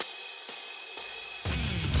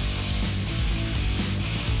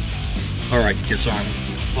right, Kiss Army.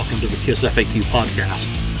 Welcome to the Kiss FAQ podcast.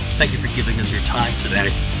 Thank you for giving us your time today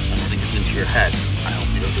and letting us into your head. I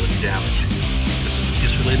hope you don't do any damage. This is a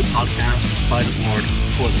Kiss-related podcast by the board,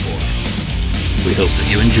 for the board. We hope that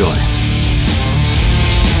you enjoy.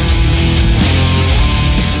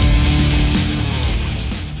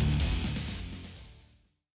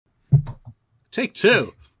 Take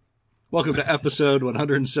two. Welcome to episode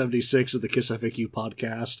 176 of the Kiss FAQ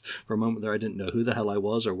podcast. For a moment there, I didn't know who the hell I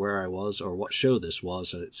was or where I was or what show this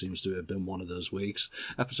was, and it seems to have been one of those weeks.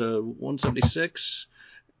 Episode 176,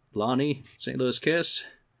 Lonnie, St. Louis Kiss.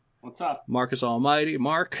 What's up? Marcus Almighty,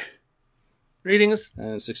 Mark. Greetings.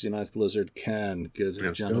 And 69th Blizzard, Ken. Good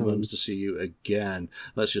Yes, gentlemen, to see you again.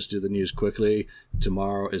 Let's just do the news quickly.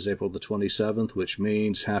 Tomorrow is April the 27th, which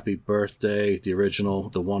means happy birthday, the original,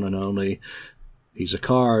 the one and only. He's a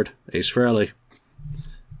card, Ace Frehley,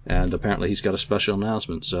 and apparently he's got a special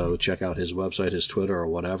announcement, so check out his website, his Twitter, or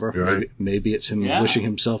whatever. Right. Maybe it's him wishing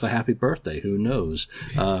himself a happy birthday, who knows.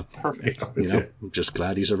 Perfect. I'm just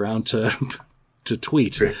glad he's around to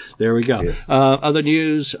tweet. Great. There we go. Yes. Other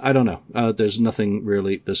news, I don't know. There's nothing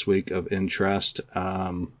really this week of interest.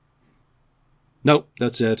 Nope,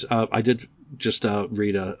 that's it. I did just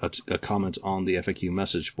read a comment on the FAQ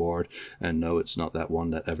message board, and no, it's not that one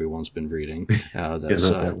that everyone's been reading. That's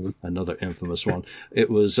that one. Another infamous one. It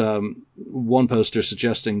was one poster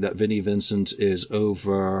suggesting that Vinnie Vincent is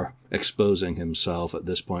overexposing himself at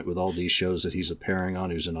this point with all these shows that he's appearing on.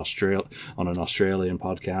 He was in on an Australian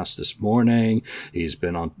podcast this morning. He's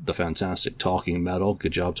been on the fantastic Talking Metal.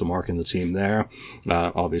 Good job to Mark and the team there.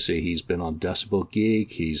 Obviously, he's been on Decibel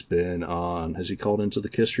Geek. He's been on... Has he called into the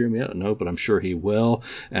Kiss Room yet? No, but I'm sure he will.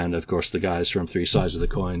 And of course, the guys from Three Sides of the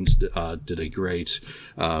Coins did a great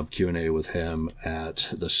Q&A with him at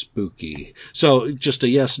the Spooky. So just a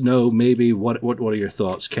yes, no, maybe. What are your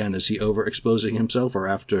thoughts, Ken? Is he overexposing himself, or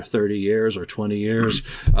after 30 years or 20 years,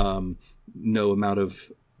 no amount of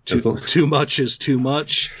too much is too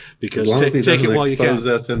much? Because take it while you can. Expose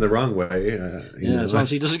us in the wrong way. As long as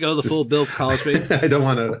he doesn't go the full Bill Cosby. I don't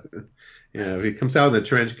want to. If he comes out in a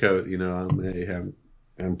trench coat,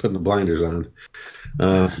 I'm putting the blinders on.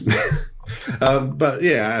 But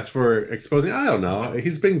yeah, as for exposing, I don't know.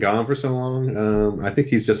 He's been gone for so long. I think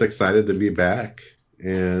he's just excited to be back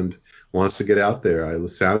and wants to get out there. It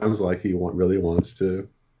sounds like he really wants to,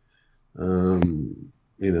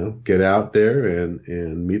 get out there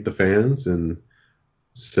and meet the fans and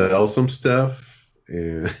sell some stuff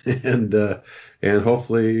and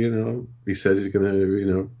hopefully, he says he's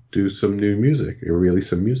gonna, do some new music or release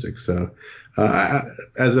some music. So,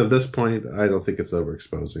 as of this point, I don't think it's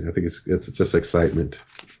overexposing. I think it's just excitement.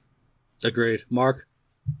 Agreed. Mark?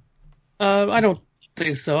 I don't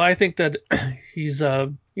think so. I think that he's, like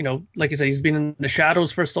you said, he's been in the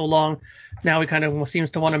shadows for so long. Now he kind of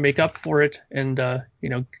seems to want to make up for it and,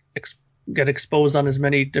 get exposed on as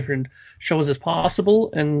many different shows as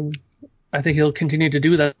possible. And I think he'll continue to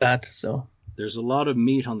do that. So. There's a lot of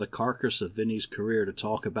meat on the carcass of Vinny's career to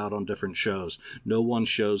talk about on different shows. No one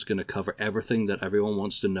show's going to cover everything that everyone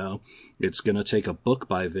wants to know. It's going to take a book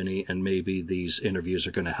by Vinny, and maybe these interviews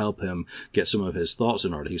are going to help him get some of his thoughts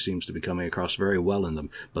in order. He seems to be coming across very well in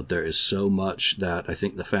them, but there is so much that I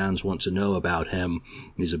think the fans want to know about him.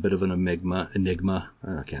 He's a bit of an enigma.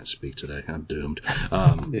 I can't speak today. I'm doomed.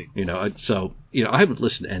 I haven't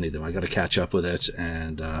listened to any of them. I got to catch up with it.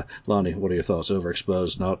 And Lonnie, what are your thoughts?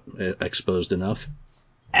 Overexposed, not exposed enough?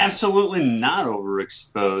 Absolutely not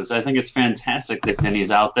overexposed. I think it's fantastic that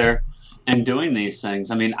Vinny's out there and doing these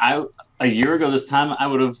things. I mean, a year ago this time, I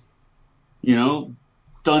would have, done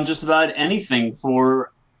just about anything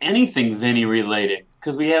for anything Vinny related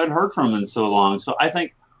because we haven't heard from him in so long. So I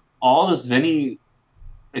think all this Vinny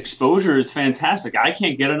exposure is fantastic. I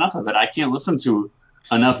can't get enough of it. I can't listen to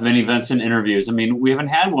enough Vinnie Vincent interviews. I mean, we haven't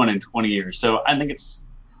had one in 20 years. So I think it's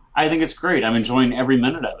great. I'm enjoying every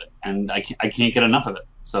minute of it, and I can't get enough of it.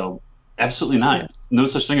 So absolutely not. Yeah. No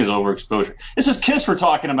such thing as overexposure. This is Kiss we're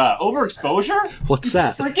talking about. Overexposure? What's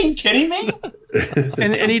that? Freaking kidding me?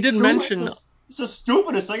 And he did mention... It's the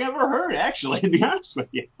stupidest thing I've ever heard, actually, to be honest with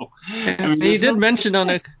you. He did mention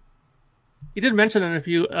on a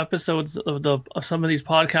few episodes of some of these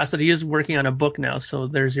podcasts that he is working on a book now. So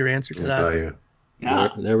there's your answer to that. Oh, yeah. Yeah.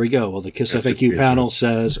 There we go. Well, the Kiss That's FAQ panel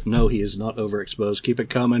experience. says, no, he is not overexposed. Keep it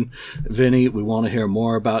coming. Vinny, we want to hear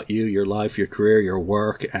more about you, your life, your career, your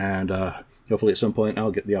work, and hopefully at some point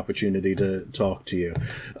I'll get the opportunity to talk to you.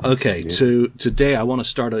 Okay, today I want to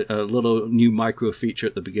start a little new micro feature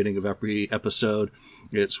at the beginning of every episode.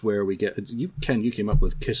 It's where we get you came up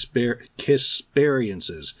with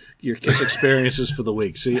Kiss-periences, your Kiss experiences for the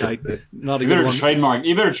week. See, not a good one.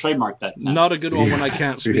 You better trademark that. Now. Not a good one when I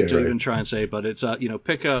can't speak to even try and say, but it's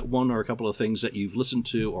pick one or a couple of things that you've listened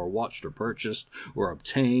to or watched or purchased or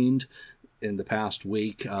obtained in the past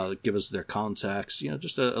week. Give us their context,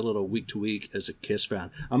 just a little week to week as a Kiss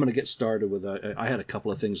fan. I'm going to get started with I had a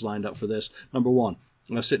couple of things lined up for this. Number one,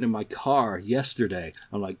 I was sitting in my car yesterday.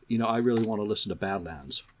 I'm like, I really want to listen to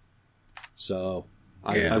Badlands. So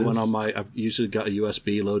I went on I've usually got a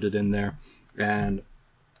USB loaded in there. And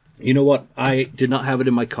you know what? I did not have it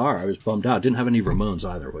in my car. I was bummed out. I didn't have any Ramones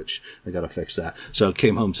either, which I got to fix that. So I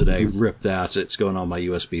came home today, ripped that. It's going on my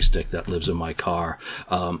USB stick that lives in my car.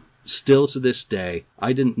 Still to this day,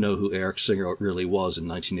 I didn't know who Eric Singer really was in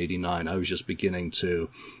 1989. I was just beginning to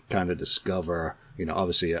kind of discover,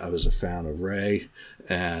 obviously I was a fan of Ray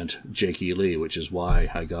and Jake E. Lee, which is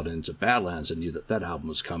why I got into Badlands and knew that album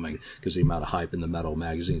was coming because the amount of hype in the metal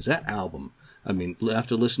magazines. That album, I mean,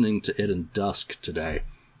 after listening to it in Dusk today,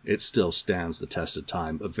 it still stands the test of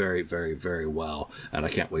time very, very, very well, and I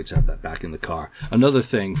can't wait to have that back in the car. Another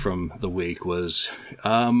thing from the week was...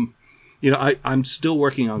 I'm still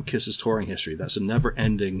working on Kiss's touring history. That's a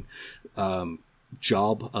never-ending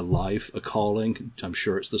job, a life, a calling. I'm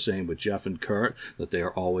sure it's the same with Jeff and Kurt, that they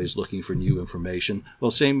are always looking for new information.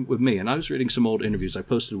 Well, same with me. And I was reading some old interviews. I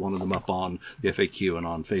posted one of them up on the FAQ and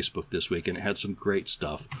on Facebook this week, and it had some great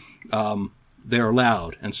stuff. They're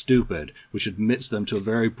loud and stupid, which admits them to a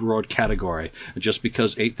very broad category. And just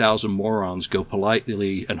because 8,000 morons go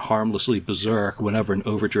politely and harmlessly berserk whenever an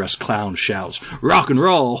overdressed clown shouts rock and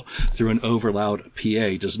roll through an overloud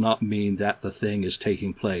PA does not mean that the thing is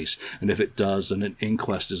taking place. And if it does, then an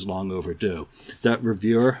inquest is long overdue. That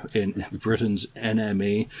reviewer in Britain's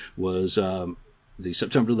NME was the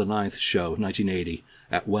September the 9th show, 1980,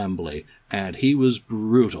 at Wembley, and he was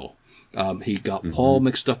brutal. He got Paul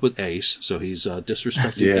mixed up with Ace, so he's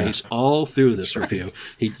disrespecting Ace all through this review.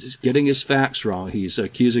 He's getting his facts wrong. He's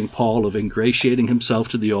accusing Paul of ingratiating himself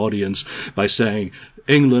to the audience by saying,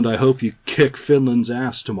 England, I hope you kick Finland's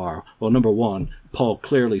ass tomorrow. Well, number one, Paul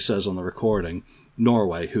clearly says on the recording,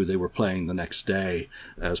 Norway, who they were playing the next day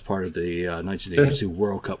as part of the 1982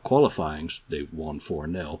 World Cup qualifyings, they won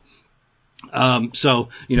 4-0. So,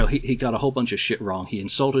 he got a whole bunch of shit wrong. He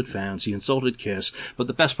insulted fans. He insulted Kiss. But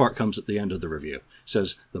the best part comes at the end of the review. It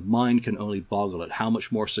says, the mind can only boggle at how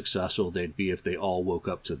much more successful they'd be if they all woke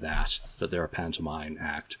up to that they're a pantomime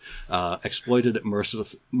act. Exploited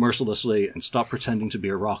it mercilessly and stopped pretending to be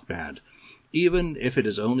a rock band. Even if it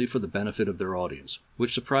is only for the benefit of their audience,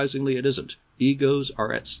 which surprisingly it isn't. Egos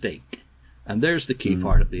are at stake. And there's the key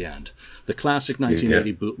part at the end. The classic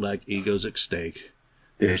 1980 bootleg, Egos at Stake.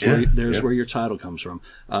 There's where your title comes from.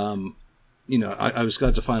 I was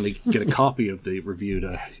glad to finally get a copy of the review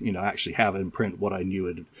to, actually have in print what I knew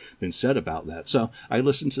had been said about that. So I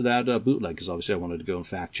listened to that bootleg because obviously I wanted to go and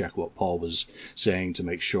fact check what Paul was saying to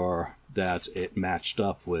make sure that it matched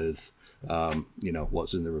up with,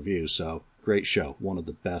 what's in the review. So great show. One of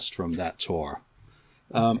the best from that tour.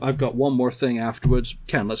 I've got one more thing afterwards.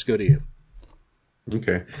 Ken, let's go to you.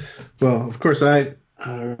 Okay. Well, of course, I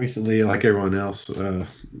recently, like everyone else,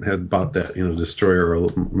 had bought that, Destroyer, or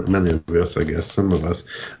many of us, I guess, some of us,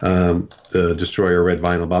 the Destroyer red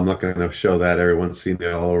vinyl, but I'm not going to show that. Everyone's seen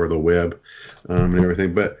it all over the web and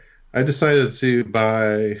everything. But I decided to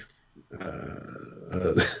buy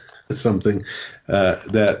something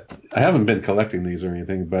that I haven't been collecting these or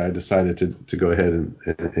anything, but I decided to go ahead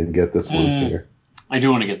and get this one here. I do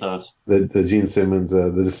want to get those. The Gene Simmons,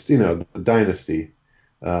 the Dynasty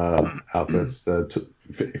outfits,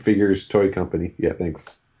 figures toy company. Yeah, thanks.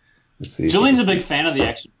 Let's see. Julian's a big fan of the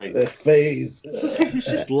action figure. The face.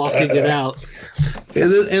 Blocking it out.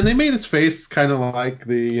 And they made his face kind of like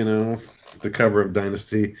the cover of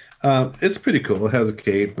Dynasty. It's pretty cool. It has a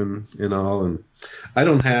cape and all. And I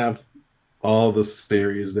don't have all the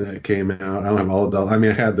series that came out. I don't have all the dolls. I mean,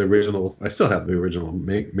 I had the original. I still have the original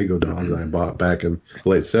Mego dolls that I bought back in the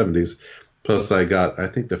late 70s. Plus, I got, I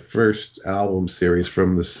think, the first album series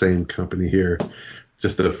from the same company here.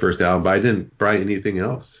 Just the first album. But I didn't buy anything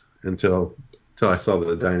else until I saw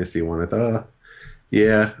the Dynasty one. I thought,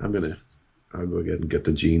 I'll go ahead and get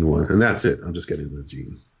the Gene one. And that's it. I'm just getting the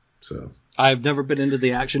Gene. So I've never been into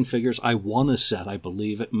the action figures. I won a set, I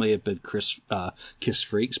believe it may have been Kiss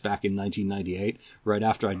Freaks back in 1998, right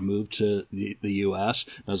after I'd moved to the U.S.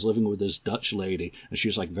 I was living with this Dutch lady, and she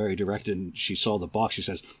was like very direct, and she saw the box. She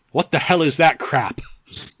says, "What the hell is that crap?"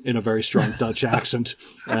 in a very strong Dutch accent.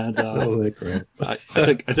 And holy crap. I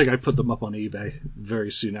think I put them up on eBay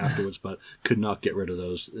very soon afterwards, but could not get rid of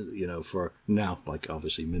those, for now, like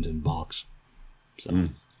obviously mint in box. So,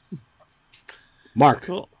 Mark.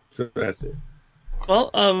 Cool. So that's it.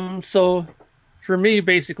 Well, so for me,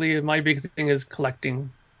 basically, my big thing is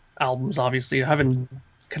collecting albums. Obviously, I haven't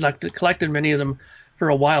collected many of them for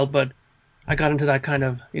a while, but I got into that kind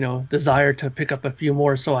of, desire to pick up a few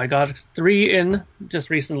more. So I got 3 in just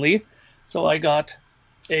recently. So I got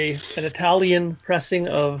an Italian pressing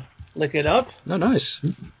of Lick It Up. Oh, nice.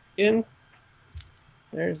 In.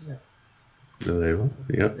 There's The label.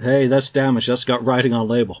 Yep. Hey, that's damage. That's got writing on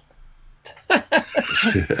label.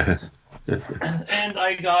 And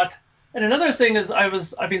another thing is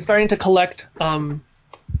I've been starting to collect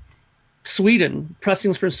Sweden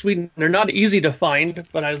pressings for Sweden. They're not easy to find,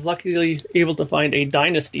 but I was luckily able to find a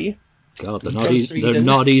Dynasty. God, they're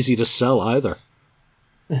not easy to sell either.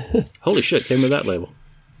 Holy shit, came with that label.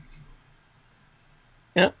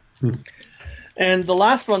 Yeah. And the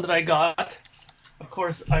last one that I got, of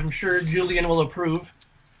course, I'm sure Julian will approve.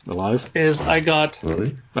 Alive? Is I got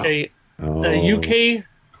Really? a UK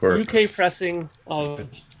Cork. pressing of.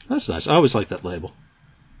 That's nice. I always like that label.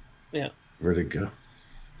 Yeah. Where'd it go?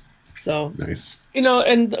 So. Nice.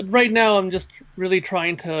 And right now I'm just really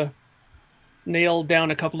trying to nail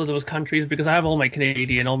down a couple of those countries because I have all my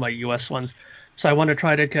Canadian, all my US ones. So I want to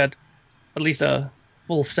try to get at least a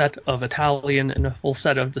full set of Italian and a full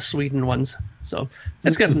set of the Sweden ones. So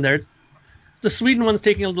it's getting there. The Sweden one's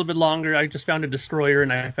taking a little bit longer. I just found a Destroyer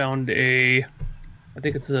and I found I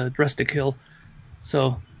think it's a Dress to Kill.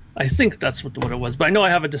 So I think that's what it was. But I know I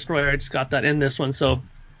have a Destroyer. I just got that in this one. So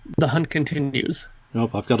the hunt continues.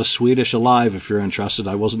 Nope, I've got a Swedish Alive if you're interested.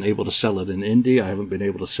 I wasn't able to sell it in Indie. I haven't been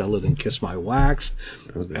able to sell it in Kiss My Wax.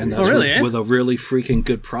 And that's with a really freaking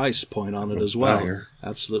good price point on it as well. Fire.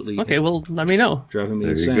 Absolutely. Okay, well, let me know. Driving me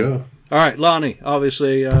There insane. you go. All right, Lonnie,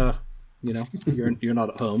 obviously, you're not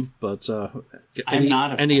at home, but I'm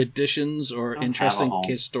not at any home. additions or Don't interesting have a home.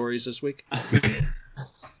 Kiss stories this week?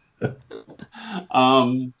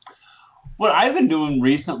 What I've been doing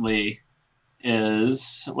recently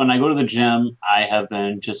is when I go to the gym, I have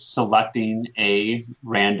been just selecting a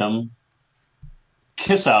random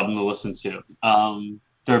Kiss album to listen to.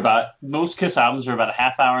 Most Kiss albums are about a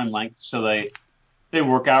half hour in length, so they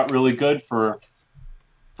work out really good for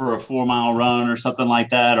a 4-mile run or something like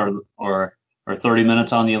that, or 30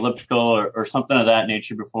 minutes on the elliptical or something of that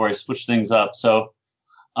nature before I switch things up. So,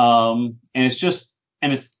 I'm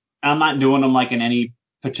not doing them like in any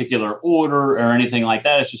particular order or anything like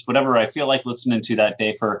that. It's just whatever I feel like listening to that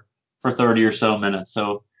day for 30 or so minutes.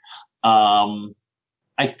 So,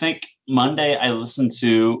 I think Monday I listened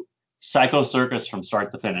to Psycho Circus from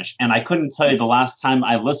start to finish, and I couldn't tell you the last time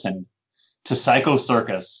I listened to Psycho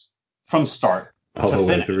Circus from start All to the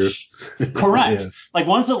way finish. through. Correct. Yeah. Like,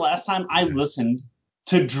 when's the last time I listened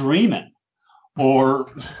to Dreamin'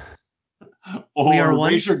 or We Are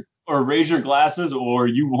One? Raise Your Glasses or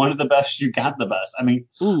You Wanted the Best, You Got the Best? I mean,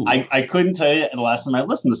 Ooh. I couldn't tell you the last time I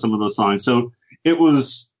listened to some of those songs. So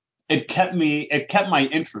it kept my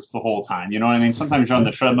interest the whole time. You know what I mean? Sometimes you're on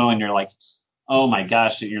the treadmill and you're like, oh my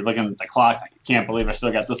gosh, you're looking at the clock. I can't believe I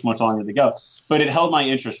still got this much longer to go. But it held my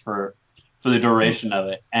interest for the duration of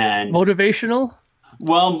it. And Motivational?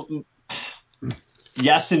 well,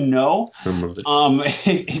 yes and no. Some of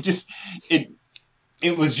it.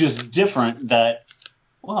 It was just different that,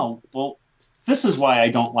 well, this is why I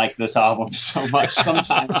don't like this album so much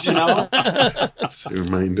sometimes, you know? It's a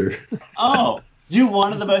reminder. Oh, You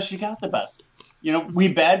Wanted the Best, You Got the Best. You know,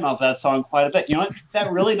 we badmouth that song quite a bit. You know what?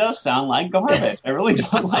 That really does sound like garbage. I really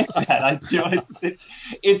don't like that.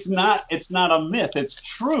 It's not a myth. It's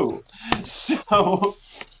true. So,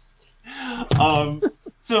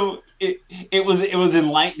 it was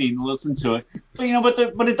enlightening to listen to it.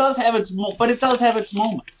 But but it does have its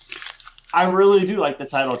moments. I really do like the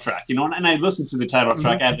title track, and I listen to the title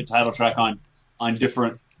track. I have the title track on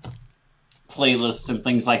different playlists and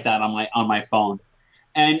things like that on my phone.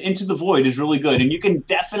 And Into the Void is really good, and you can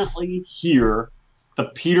definitely hear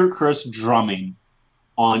the Peter Criss drumming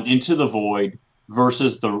on Into the Void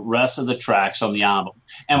versus the rest of the tracks on the album.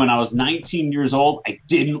 And when I was 19 years old, I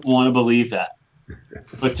didn't want to believe that.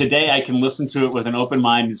 But today I can listen to it with an open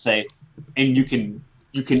mind and say, and you can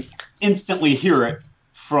instantly hear it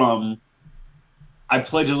from I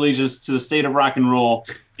Pledge Allegiance to the State of Rock and Roll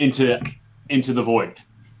into the Void.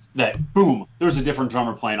 that, boom, there's a different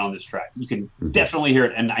drummer playing on this track. You can definitely hear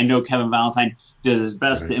it. And I know Kevin Valentine did his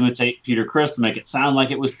best to imitate Peter Criss to make it sound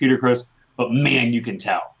like it was Peter Criss, but man, you can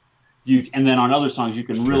tell. And then on other songs, you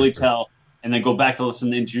can really tell, and then go back to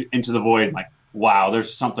listen to Into the Void, and like, wow,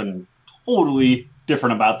 there's something totally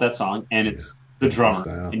different about that song, and it's the drummer.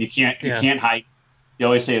 Style. And you can't hide. You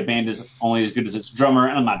always say a band is only as good as its drummer,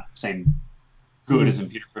 and I'm not saying good as in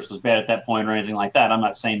Peter Criss was bad at that point or anything like that. I'm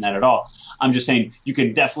not saying that at all. I'm just saying you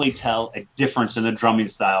can definitely tell a difference in the drumming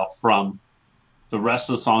style from the rest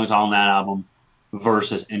of the songs on that album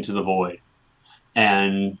versus Into the Void.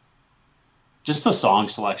 And just the song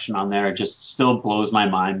selection on there just still blows my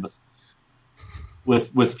mind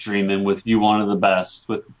with Dreamin', with You Wanted the Best,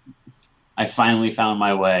 with I Finally Found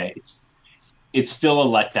My Way. It's still a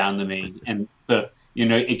letdown to me. And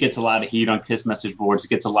it gets a lot of heat on Kiss message boards. It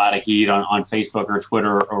gets a lot of heat on Facebook or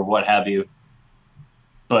Twitter or what have you.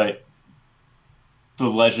 But the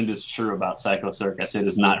legend is true about Psycho Circus. It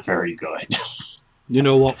is not very good. You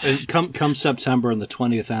know what? Come September and the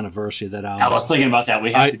 20th anniversary of that album. I was thinking about that.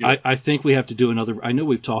 We have to do it. I think we have to do another. I know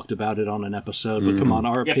we've talked about it on an episode, but come on,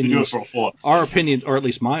 our opinions, or at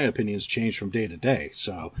least my opinions, change from day to day.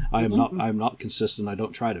 So I'm not consistent. I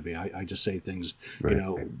don't try to be. I just say things,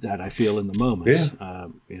 that I feel in the moment. Yeah.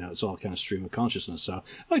 It's all kind of stream of consciousness. So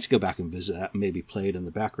I like to go back and visit that, and maybe play it in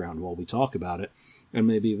the background while we talk about it, and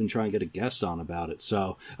maybe even try and get a guest on about it.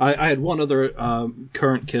 So I had one other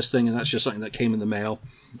current Kiss thing, and that's just something that came in the mail.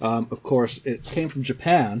 Of course, it came from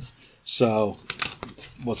Japan, so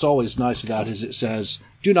what's always nice about it is it says,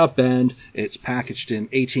 "Do not bend." It's packaged in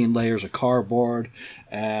 18 layers of cardboard,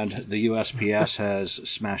 and the USPS has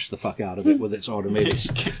smashed the fuck out of it with its automated...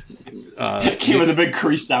 came with a big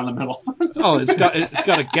crease down the middle. It's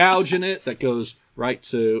got a gouge in it that goes right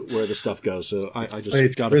to where the stuff goes. So I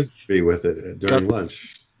just got to be with it during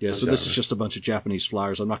lunch. Yeah, so this is just a bunch of Japanese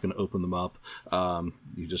flyers. I'm not going to open them up.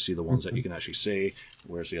 You just see the ones that you can actually see.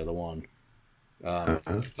 Where's the other one?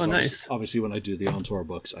 Nice. Obviously, when I do the on-tour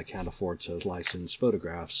books, I can't afford to license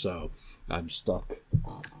photographs, so I'm stuck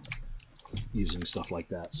using stuff like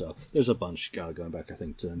that. So there's a bunch going back, I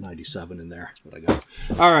think, to 97 in there that I got.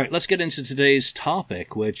 All right, let's get into today's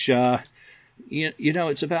topic, which,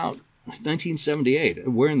 it's about 1978.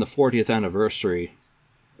 We're in the 40th anniversary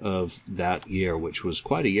of that year, which was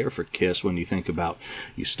quite a year for Kiss when you think about,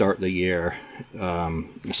 you start the year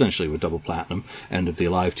essentially with Double Platinum, end of the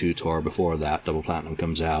Alive 2 tour. Before that, Double Platinum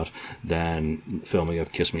comes out, then filming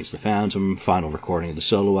of Kiss Meets the Phantom, final recording of the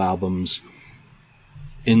solo albums,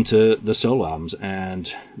 into the solo albums,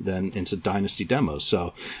 and then into Dynasty demos.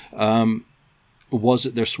 So was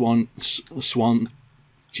it their swan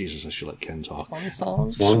Jesus, I should let Ken talk.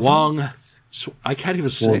 Swan I can't even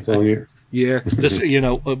say it. Yeah, this,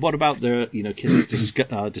 what about the, Kiss's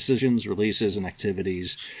decisions, releases, and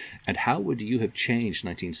activities, and how would you have changed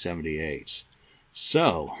 1978?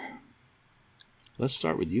 So, let's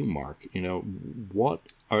start with you, Mark. What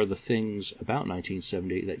are the things about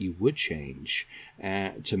 1978 that you would change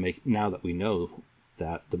to make, now that we know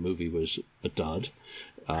that the movie was a dud,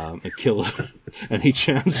 and kill any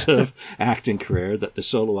chance of acting career, that the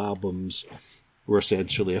solo albums were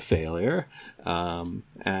essentially a failure,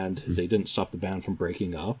 and they didn't stop the band from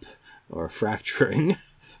breaking up or fracturing.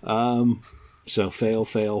 So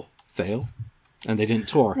fail, and they didn't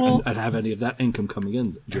tour and have any of that income coming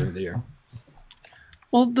in during the year.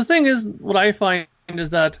 Well, the thing is, what I find is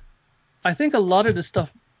that I think a lot of this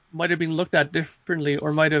stuff might have been looked at differently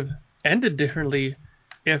or might have ended differently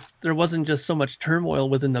if there wasn't just so much turmoil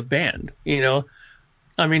within the band.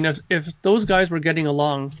 I mean, if those guys were getting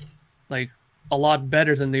along like a lot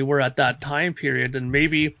better than they were at that time period, and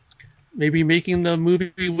maybe making the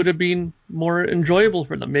movie would have been more enjoyable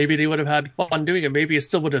for them. Maybe they would have had fun doing it. Maybe it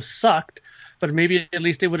still would have sucked, but maybe at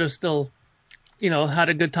least they would have still, had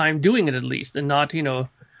a good time doing it at least, and not,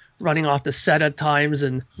 running off the set at times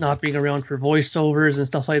and not being around for voiceovers and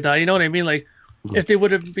stuff like that. You know what I mean? Like, if they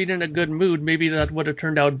would have been in a good mood, maybe that would have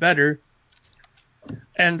turned out better.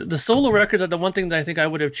 And the solo records are the one thing that I think I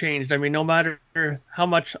would have changed. I mean, no matter how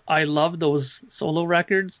much I love those solo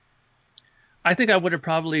records, I think I would have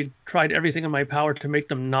probably tried everything in my power to make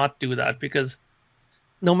them not do that, because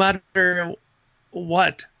no matter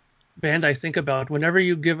what band I think about, whenever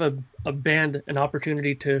you give a band an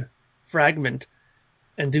opportunity to fragment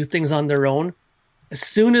and do things on their own, as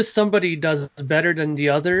soon as somebody does better than the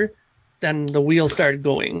other, then the wheels start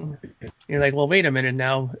going. You're like, well, wait a minute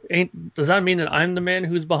now. Does that mean that I'm the man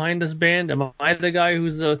who's behind this band? Am I the guy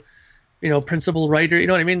who's the, principal writer? You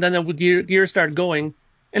know what I mean? Then the gears start going,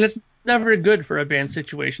 and it's never good for a band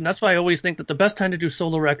situation. That's why I always think that the best time to do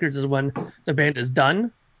solo records is when the band is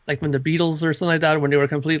done like when the Beatles or something like that, when they were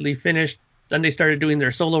completely finished, then they started doing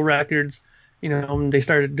their solo records. And they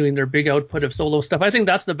started doing their big output of solo stuff. I think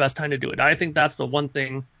that's the best time to do it. I think that's the one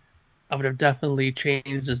thing I would have definitely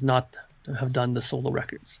changed, is not to have done the solo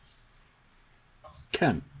records.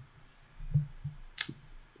 Ken.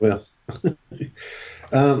 Well, part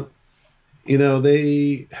of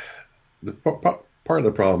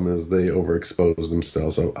the problem is they overexpose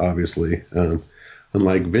themselves, obviously,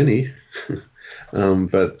 unlike Vinny.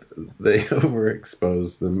 But they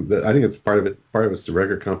overexpose them. I think it's part of it. Part of it's the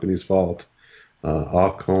record company's fault.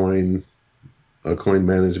 Alcoin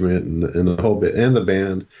management, and the whole bit, and the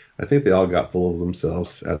band. I think they all got full of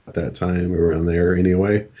themselves at that time, around there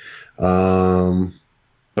anyway. But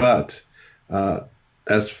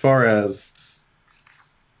as far as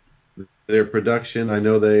their production, I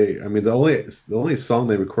know the only song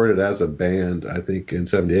they recorded as a band, I think in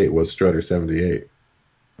 '78, was Strutter 78,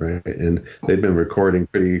 right? And they'd been recording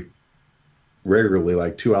pretty regularly,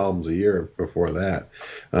 like 2 albums a year before that.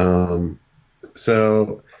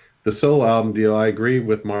 So the solo album deal, I agree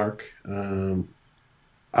with Mark.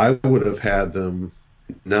 I would have had them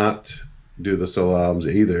not do the solo albums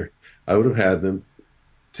either. I would have had them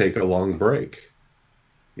take a long break,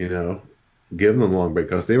 give them a long break,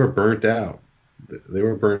 because they were burnt out. They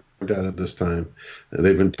were burnt out at this time, and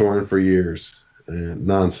they've been touring for years and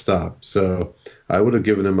nonstop. So I would have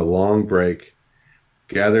given them a long break,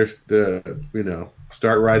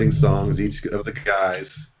 start writing songs, each of the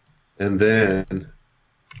guys, and then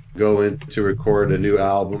go in to record a new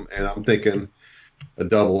album. And I'm thinking a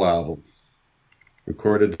double album.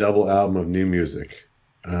 Record a double album of new music.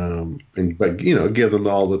 But give them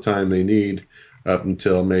all the time they need up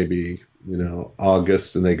until maybe,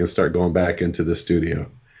 August, and they can start going back into the studio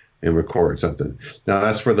and record something. Now,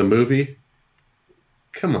 as for the movie,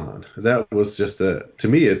 come on. That was just to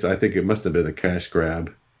me, I think it must have been a cash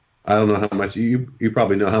grab. I don't know how much, you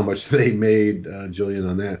probably know how much they made, Julian,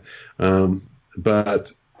 on that.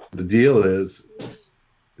 But the deal is,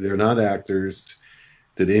 they're not actors.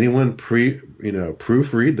 Did anyone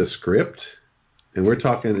proofread the script? And we're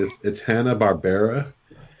talking, it's Hanna-Barbera.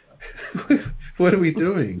 What are we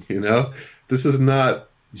doing? This is not,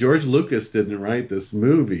 George Lucas didn't write this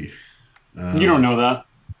movie. You don't know that.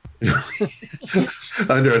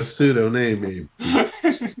 Under a pseudonym, maybe.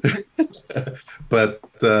 But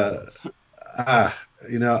that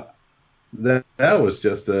was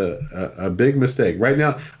just a big mistake. Right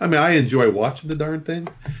now, I enjoy watching the darn thing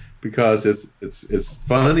because it's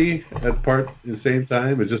funny at the same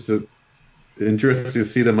time. It's just interesting to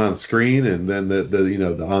see them on screen, and then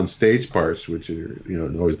the on stage parts, which are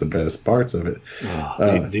always the best parts of it.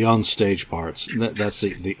 The on stage parts. That's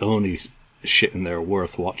the only shit in there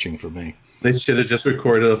worth watching for me. They should have just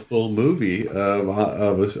recorded a full movie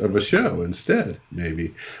of a show instead,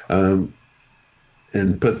 maybe, and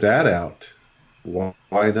put that out. Why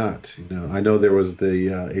not? I know there was the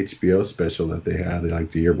HBO special that they had like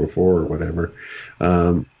the year before or whatever,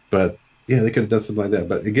 but yeah, they could have done something like that.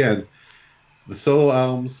 But again, the solo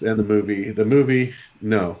albums and the movie,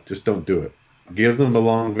 no, just don't do it. Give them a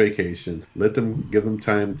long vacation. Give them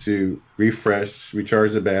time to refresh,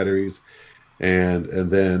 recharge the batteries, and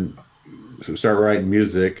then start writing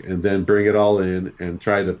music, and then bring it all in and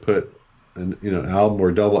try to put an album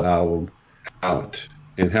or double album out,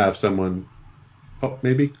 and have someone,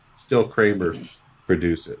 maybe still Kramer,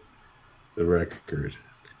 produce it, the record.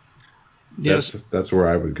 Yes, that's where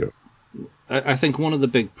I would go. I think one of the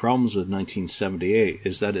big problems with 1978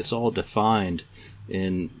 is that it's all defined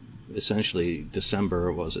in essentially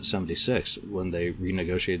December, was it 76, when they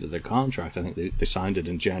renegotiated their contract. I think they signed it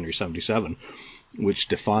in January 77, which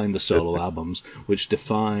defined the solo albums, which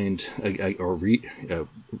defined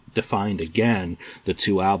defined again the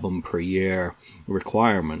 2 album per year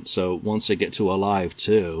requirement. So once they get to Alive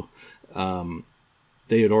 2,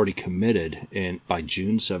 they had already committed by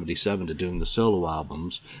June 77 to doing the solo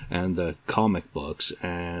albums and the comic books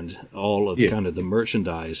and all of kind of the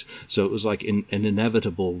merchandise. So it was like an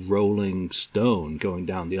inevitable rolling stone going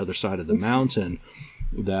down the other side of the mountain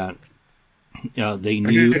that they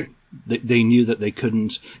knew. They knew that they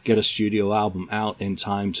couldn't get a studio album out in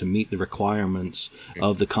time to meet the requirements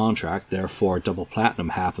of the contract. Therefore, double platinum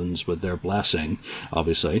happens with their blessing,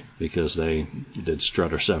 obviously, because they did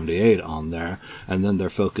Strutter 78 on there. And then they're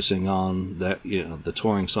focusing on the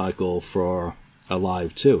touring cycle for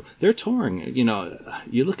Alive 2. They're touring,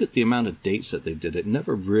 you look at the amount of dates that they did, it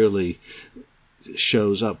never really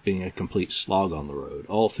shows up being a complete slog on the road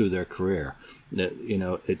all through their career.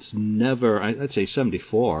 It's never, I'd say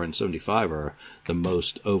 74 and 75 are the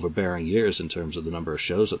most overbearing years in terms of the number of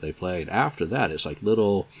shows that they played. After that, it's like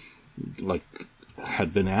little, like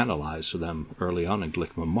had been analyzed for them early on in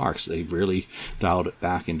Glickman Marx. They've really dialed it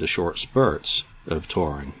back into short spurts of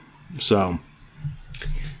touring. So,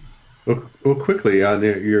 well, quickly on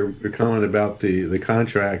your comment about the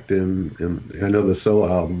contract and I know the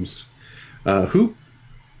solo albums. Who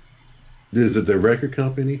is it? The record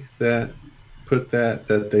company that put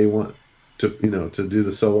that they want to do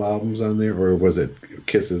the solo albums on there, or was it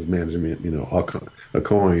Kiss's management? A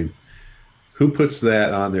coin. Who puts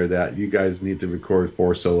that on there that you guys need to record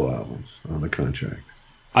 4 solo albums on the contract?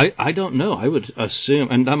 I don't know. I would assume,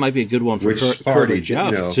 and that might be a good one for Kurt or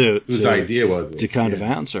Jeff whose idea was it? To kind of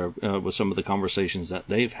answer with some of the conversations that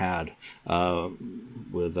they've had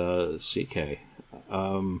with CK.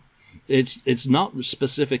 It's not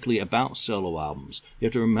specifically about solo albums. You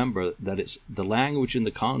have to remember that it's the language in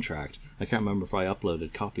the contract. I can't remember if I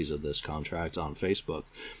uploaded copies of this contract on Facebook.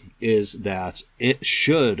 Is that it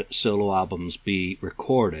should solo albums be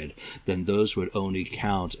recorded, then those would only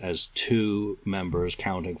count as 2 members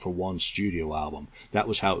counting for 1 studio album. That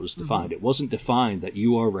was how it was defined. Mm-hmm. It wasn't defined that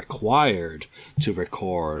you are required to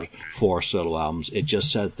record 4 solo albums. It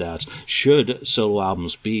just said that should solo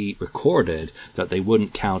albums be recorded, that they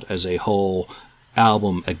wouldn't count as a whole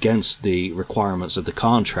album against the requirements of the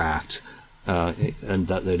contract, and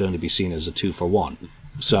that they'd only be seen as a 2-for-1.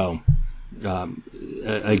 So,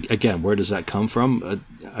 again, where does that come from?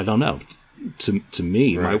 I don't know. To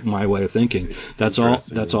me, right. my way of thinking, that's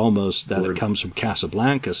almost that it comes from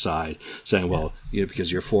Casablanca's side, saying, well,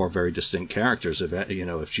 because you're 4 very distinct characters.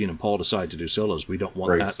 If Gene and Paul decide to do solos, we don't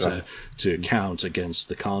want that to count against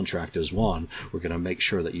the contract as 1. We're going to make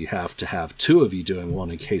sure that you have to have 2 of you doing one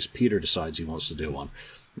in case Peter decides he wants to do one.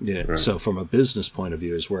 Yeah, right. So from a business point of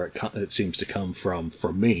view is where it seems to come from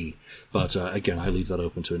for me. But again, I leave that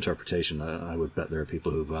open to interpretation. I would bet there are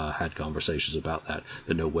people who've had conversations about that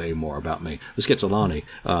know way more about me. Let's get to Lonnie.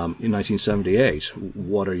 In 1978,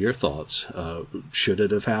 what are your thoughts? Should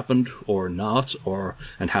it have happened or not?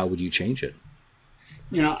 And how would you change it?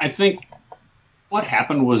 I think what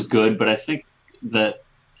happened was good, but I think that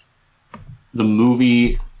the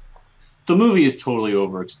movie is totally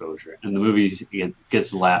overexposure, and the movie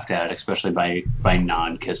gets laughed at, especially by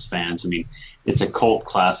non-Kiss fans. I mean, it's a cult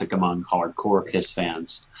classic among hardcore Kiss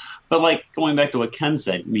fans. But going back to what Ken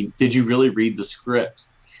said, I mean, did you really read the script?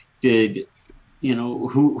 Did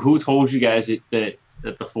who told you guys that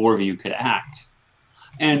the 4 of you could act?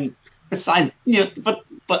 And beside but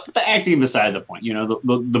the acting beside the point.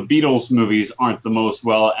 The Beatles movies aren't the most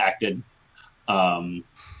well acted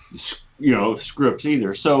scripts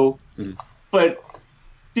either. So. But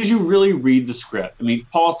did you really read the script? I mean,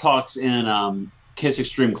 Paul talks in Kiss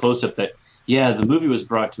Extreme Close-Up that, the movie was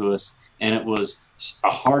brought to us and it was a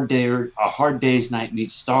hard day's night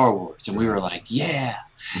meets Star Wars. And we were like, yeah.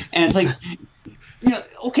 And it's like,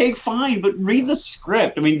 okay, fine, but read the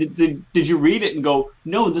script. I mean, did you read it and go,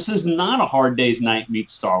 no, this is not a hard day's night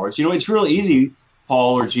meets Star Wars. It's real easy,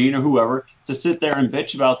 Paul or Gene or whoever, to sit there and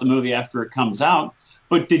bitch about the movie after it comes out.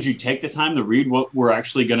 But did you take the time to read what we're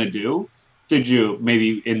actually going to do? Did you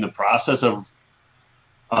maybe in the process of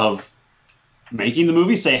making the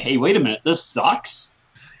movie say, hey, wait a minute, this sucks?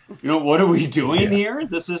 What are we doing here?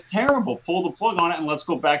 This is terrible. Pull the plug on it and let's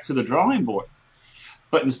go back to the drawing board.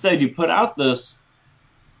 But instead you put out this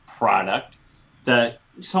product that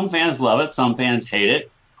some fans love it, some fans hate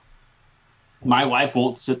it. My wife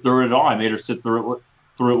won't sit through it at all. I made her sit through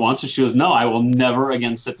it once, and she goes, no, I will never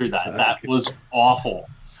again sit through that. That was awful.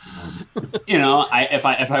 If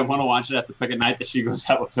I want to watch it at the pick at night that she goes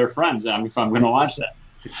out with her friends, if I'm going to watch that.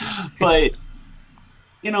 But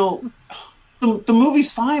the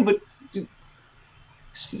movie's fine, but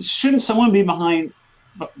shouldn't someone be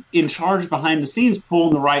in charge behind the scenes,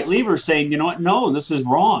 pulling the right lever, saying, no, this is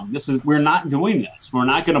wrong. We're not doing this. We're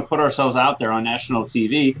not going to put ourselves out there on national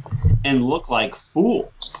TV and look like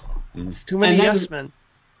fools. Too many yes men.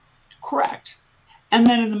 Correct. And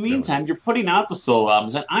then in the meantime, you're putting out the solo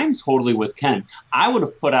albums, and I'm totally with Ken. I would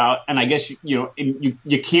have put out, and I guess you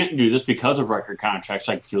can't do this because of record contracts,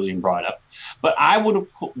 like Julian brought up, but I would have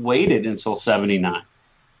waited until '79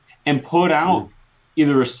 and put out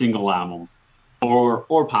either a single album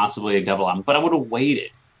or possibly a double album. But I would have waited,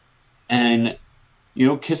 and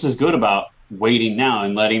Kiss is good about waiting now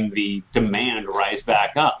and letting the demand rise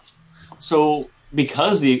back up. So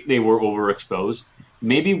because they were overexposed,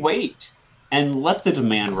 maybe wait and let the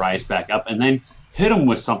demand rise back up, and then hit them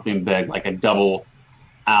with something big like a double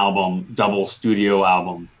studio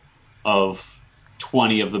album of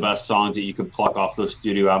 20 of the best songs that you could pluck off those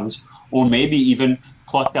studio albums, or maybe even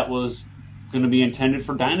pluck that was going to be intended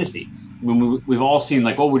for Dynasty. When we've all seen,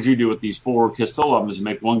 like, what would you do with these 4 Kiss solo albums and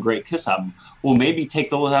make one great Kiss album? Well, maybe take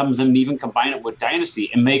those albums and even combine it with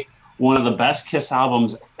Dynasty and make one of the best Kiss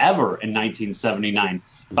albums ever in 1979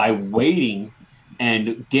 by waiting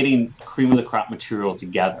and getting cream of the crop material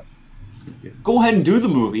together. Go ahead and do the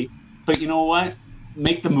movie, but you know what?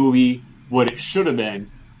 Make the movie what it should have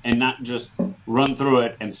been and not just run through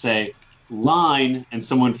it and say line and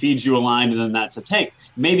someone feeds you a line and then that's a take.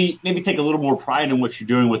 Maybe take a little more pride in what you're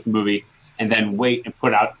doing with the movie and then wait and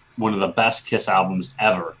put out one of the best Kiss albums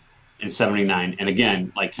ever in 79. And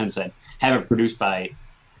again, like Ken said, have it produced by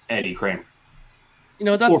Eddie Kramer. You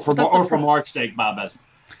know, that's for Mark's sake, Bob Ezrin.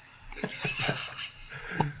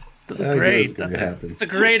 Great. It's a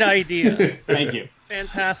great idea. Thank you.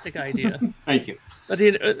 Fantastic idea. Thank you. But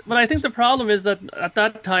I think the problem is that at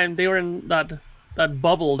that time they were in that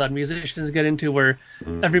bubble that musicians get into where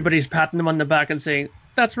everybody's patting them on the back and saying,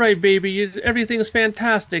 "That's right, baby. Everything's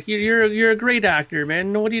fantastic. You're a great actor,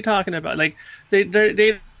 man. What are you talking about?" Like they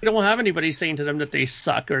don't have anybody saying to them that they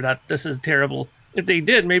suck or that this is terrible. If they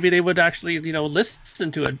did, maybe they would actually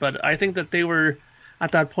listen to it. But I think that they were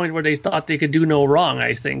at that point where they thought they could do no wrong,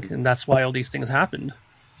 I think, and that's why all these things happened.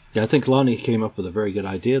 Yeah, I think Lonnie came up with a very good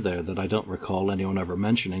idea there that I don't recall anyone ever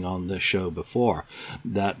mentioning on this show before,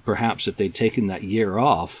 that perhaps if they'd taken that year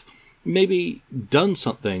off, maybe done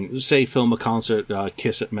something, say film a concert,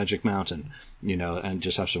 Kiss at Magic Mountain, and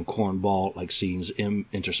just have some cornball like scenes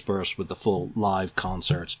interspersed with the full live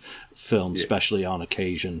concerts filmed, especially on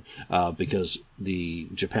occasion, because the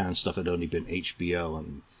Japan stuff had only been HBO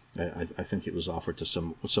and I think it was offered to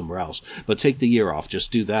somewhere else. But take the year off,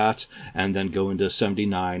 just do that, and then go into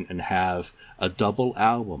 79 and have a double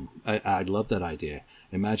album. I love that idea.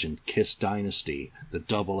 Imagine Kiss Dynasty, the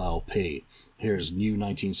double LP. Here's new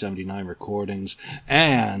 1979 recordings,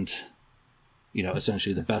 and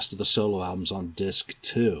essentially the best of the solo albums on disc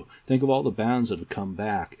 2. Think of all the bands that have come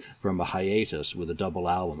back from a hiatus with a double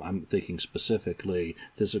album. I'm thinking specifically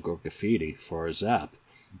Physical Graffiti for Zepp.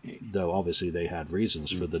 Though obviously they had reasons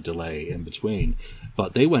for the delay in between.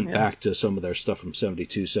 But they went back to some of their stuff from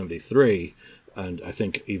 72, 73, and I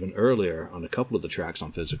think even earlier on a couple of the tracks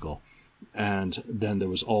on Physical. And then there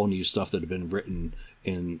was all new stuff that had been written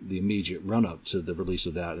in the immediate run-up to the release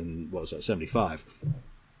of that in, 75.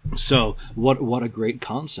 So what a great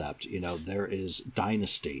concept. There is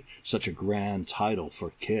Dynasty, such a grand title for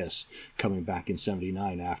Kiss, coming back in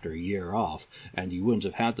 79 after a year off, and you wouldn't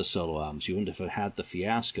have had the solo albums, you wouldn't have had the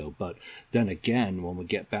fiasco. But then again, when we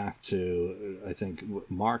get back to, I think what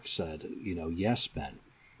Mark said, Yes Men,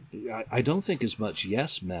 I don't think as much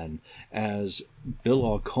Yes Men as Bill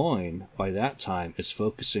Aucoin by that time is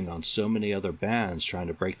focusing on so many other bands, trying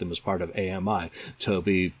to break them as part of AMI.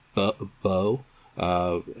 Toby Bo,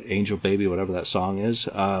 Angel Baby, whatever that song is,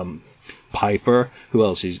 Piper, who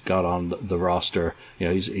else he's got on the roster?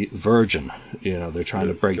 He's Virgin. They're trying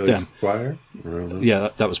to break Billy them. Squire? Yeah,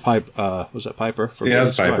 that was Piper. Was that Piper? Yeah,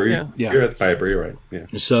 that's Piper. Yeah, that's Piper. You're right. Yeah.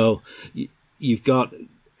 So you've got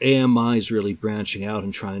AMI's really branching out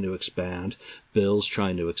and trying to expand. Bill's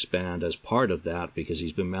trying to expand as part of that because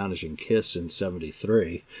he's been managing Kiss in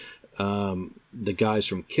 73. The guys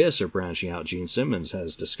from Kiss are branching out. Gene Simmons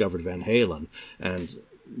has discovered Van Halen, and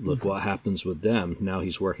look what happens with them. Now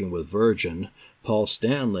he's working with Virgin. Paul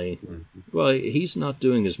Stanley, well, he's not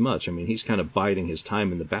doing as much. I mean, he's kind of biding his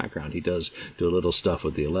time in the background. He does do a little stuff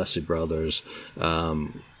with the Alessi brothers,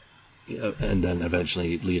 and then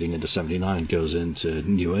eventually leading into 79 goes into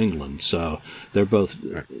New England. So they're both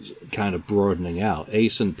kind of broadening out.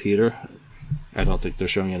 Ace and Peter, I don't think they're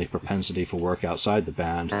showing any propensity for work outside the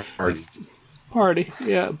band. Party,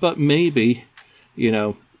 yeah, but maybe,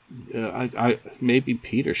 maybe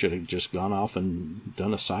Peter should have just gone off and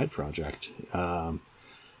done a side project.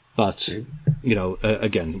 But,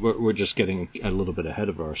 again, we're just getting a little bit ahead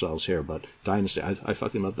of ourselves here. But Dynasty, I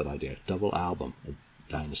fucking love that idea. Double album of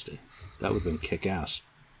Dynasty. That would have been kick-ass.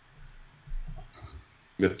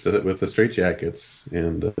 With the Straitjackets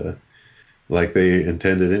and like they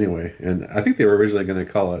intended anyway. And I think they were originally going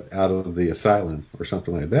to call it Out of the Asylum or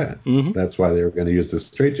something like that. Mm-hmm. That's why they were going to use the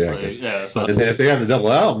Straitjackets. And then if they had the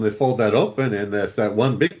double album, they fold that open, and that's that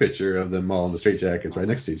one big picture of them all in the Straitjackets right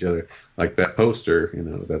next to each other, like that poster,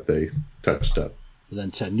 that they touched up. But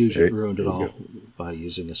then Ted Nugent ruined it all by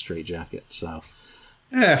using a straitjacket. So.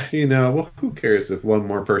 Yeah, well, who cares if one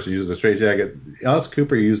more person uses a straitjacket? Alice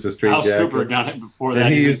Cooper used a straitjacket. Alice Cooper got it before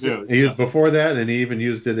that. He used before that, and he even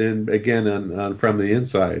used it on From the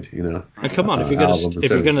Inside. And come on, if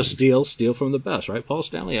you're gonna steal from the best, right? Paul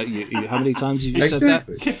Stanley, how many times have you said that?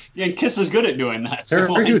 Yeah, Kiss is good at doing that.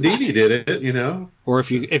 Harry Houdini did it, Or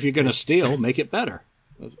if you're gonna steal, make it better.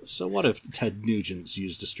 So what if Ted Nugent's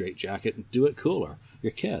used a straitjacket and do it cooler?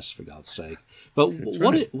 Your Kiss, for God's sake. But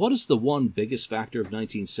what is the one biggest factor of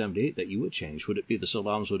 1978 that you would change? Would it be the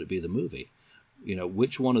solo albums? Would it be the movie?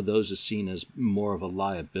 Which one of those is seen as more of a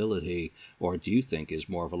liability, or do you think is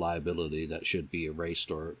more of a liability that should be erased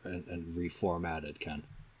and reformatted, Ken?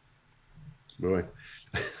 Boy,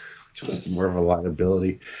 which one's more of a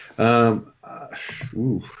liability? I'm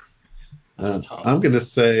gonna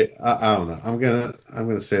say I don't know. I'm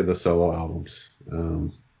gonna say the solo albums.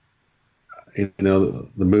 The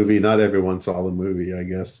movie. Not everyone saw the movie. I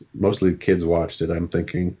guess mostly kids watched it. I'm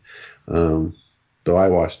thinking, though I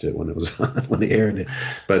watched it when it was on, when they aired it.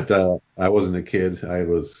 But I wasn't a kid. I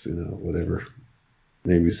was whatever,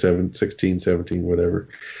 maybe 16, 17, whatever.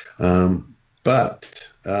 But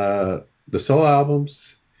the solo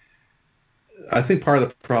albums. I think part of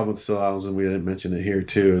the problem with solo albums, and we didn't mention it here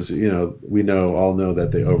too, is we all know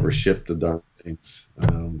that they overshipped the darn things,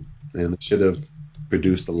 and they should have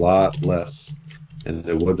produced a lot less, and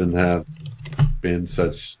it wouldn't have been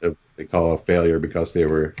such they call a failure because they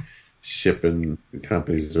were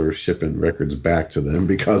companies were shipping records back to them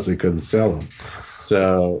because they couldn't sell them.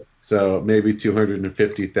 So maybe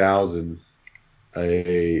 250,000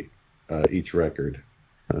 each record.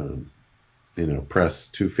 Press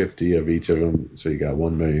 250 of each of them, so you got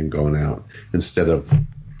 1 million going out instead of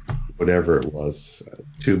whatever it was,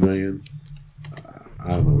 2 million. I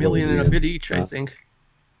don't know. $1 million and a bit each, I think.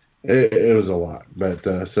 It was a lot,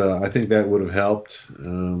 but so I think that would have helped.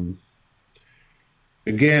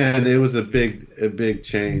 Again, it was a big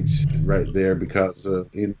change right there because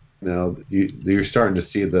you're starting to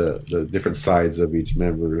see the different sides of each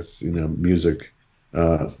member's music.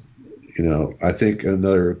 I think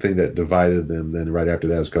another thing that divided them then right after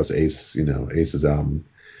that was because Ace's album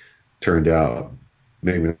turned out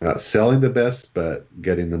maybe not selling the best, but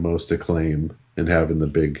getting the most acclaim and having the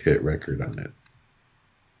big hit record on it.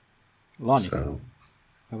 Lonnie, how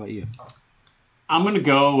about you? I'm going to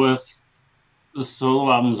go with the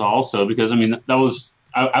solo albums also because, that was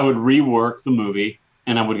I would rework the movie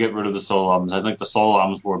and I would get rid of the solo albums. I think the solo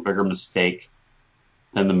albums were a bigger mistake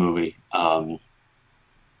than the movie.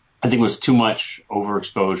 I think it was too much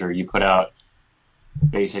overexposure. You put out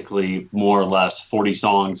basically more or less 40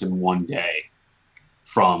 songs in one day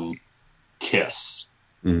from Kiss.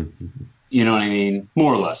 Mm-hmm. You know what I mean?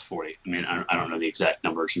 More or less 40. I don't know the exact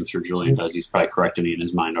numbers. I'm sure Julian does. He's probably corrected me in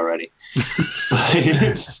his mind already.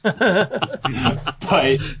 I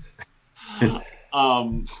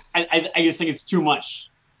just think it's too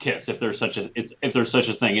much Kiss if there's such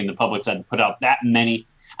a thing in the public side to put out that many.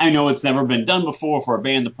 I know it's never been done before for a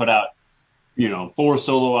band to put out, 4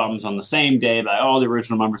 solo albums on the same day by all the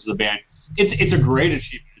original members of the band. It's a great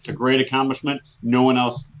achievement. It's a great accomplishment. No one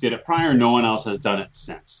else did it prior. No one else has done it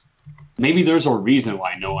since. Maybe there's a reason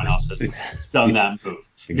why no one else has done that move.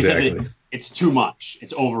 Exactly. Because it's too much.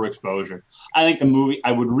 It's overexposure. I think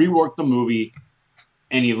I would rework the movie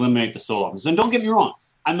and eliminate the solo albums. And don't get me wrong.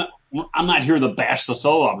 I'm not here to bash the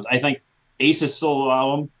solo albums. I think Ace's solo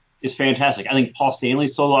album is fantastic. I think Paul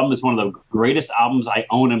Stanley's solo album is one of the greatest albums I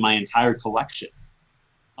own in my entire collection.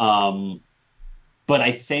 But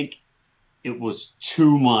I think it was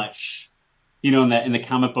too much. In the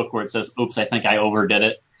comic book where it says, "Oops, I think I overdid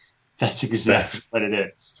it." That's exactly what it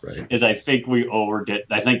is. Right. I think we overdid.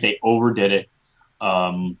 I think they overdid it.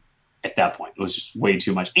 At that point, it was just way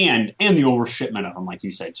too much, and the overshipment of them, like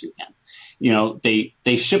you said too, Ken.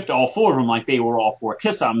 They shipped all 4 of them like they were all 4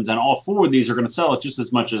 Kiss albums, and all 4 of these are going to sell it just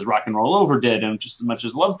as much as Rock and Roll Over did, and just as much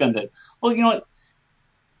as Love Gun did. Well, you know what?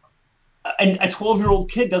 A 12-year-old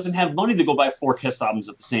kid doesn't have money to go buy 4 Kiss albums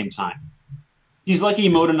at the same time. He's lucky he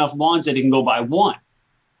mowed enough lawns that he can go buy 1,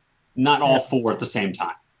 not all 4 at the same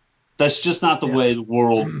time. That's just not the way the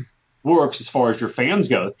world works as far as your fans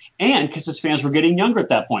go. And because his fans were getting younger at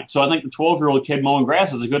that point. So I think the 12-year-old kid mowing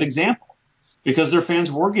grass is a good example because their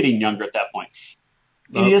fans were getting younger at that point.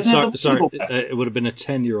 And he doesn't have the it would have been a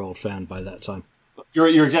 10-year-old fan by that time.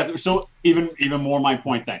 You're exactly. So even more my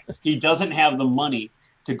point then. He doesn't have the money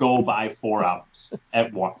to go buy 4 albums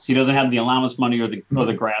at once. He doesn't have the allowance money or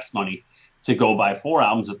the grass money to go buy 4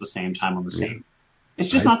 albums at the same time on the same. It's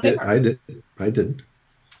just not there. I didn't.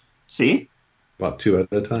 See? About 2 at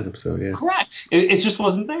a time, so yeah. Correct. It just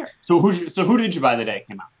wasn't there. So who did you buy the day it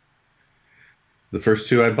came out? The first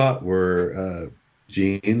 2 I bought were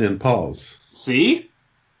Gene and Paul's. See?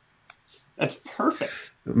 That's perfect.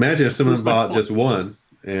 Imagine if someone bought just one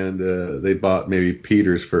and they bought maybe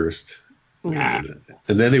Peter's first. Nah.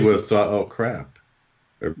 And then they would have thought, oh crap.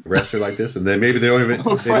 A wrestler like this, and then maybe they don't even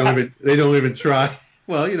try.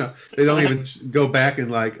 Well, they don't even go back and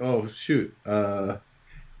like, oh shoot,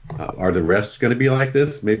 Are the rest going to be like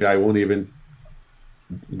this? Maybe I won't even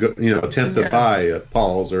go, attempt to buy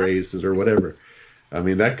Paul's or Aces or whatever. I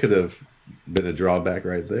mean, that could have been a drawback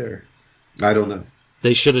right there. I don't know.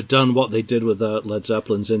 They should have done what they did with Led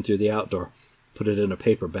Zeppelin's In Through the Outdoor. Put it in a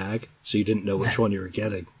paper bag so you didn't know which one you were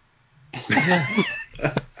getting. You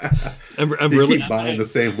keep buying the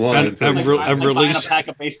same one. I'm buying a pack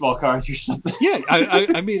of baseball cards or something. Yeah,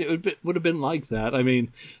 I mean, it would have been like that. I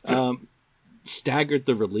mean, staggered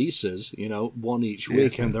the releases, one each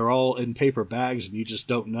week, and they're all in paper bags, and you just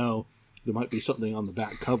don't know. There might be something on the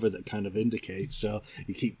back cover that kind of indicates. So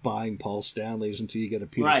you keep buying Paul Stanleys until you get a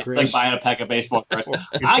Peter Criss. Right, like buying a pack of baseball cards.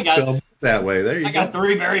 I got that way. There you go. I got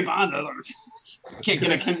 3 Barry Bonds. Can't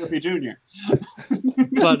get a Ken Griffey Jr.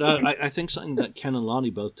 But I think something that Ken and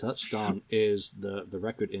Lonnie both touched on is the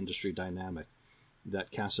record industry dynamic.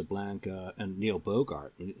 That Casablanca and Neil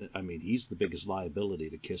Bogart, I mean, he's the biggest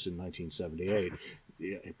liability to Kiss in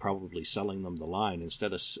 1978, probably selling them the line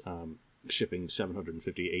instead of shipping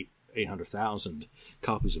 800,000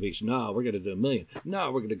 copies of each. No, we're going to do 1 million.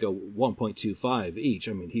 No, we're going to go 1.25 each.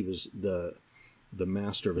 I mean, he was the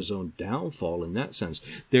master of his own downfall in that sense.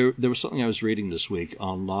 There was something I was reading this week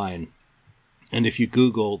online, and if you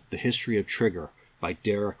Google the history of Trigger by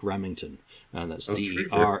Derek Remington, and that's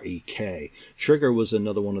Derek. Trigger was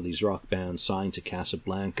another one of these rock bands signed to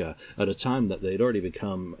Casablanca at a time that they'd already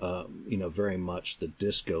become, very much the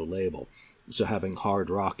disco label. So having hard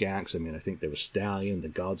rock acts, I mean, I think there was Stallion, The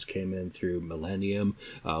Gods came in through Millennium,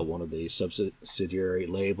 one of the subsidiary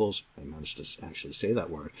labels. I managed to actually say that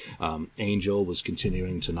word. Angel was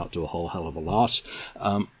continuing to not do a whole hell of a lot.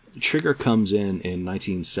 Trigger comes in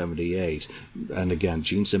 1978, and again,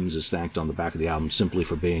 Gene Simmons is thanked on the back of the album simply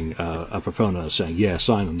for being a proponent of saying, yeah,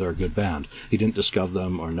 sign them, they're a good band. He didn't discover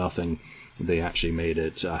them or nothing. They actually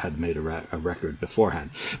had made a record beforehand.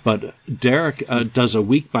 But Derek does a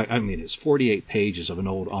week by, I mean, it's 48 pages of an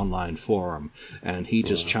old online forum, and he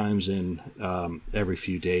just chimes in every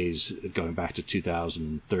few days, going back to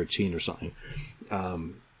 2013 or something,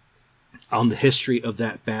 on the history of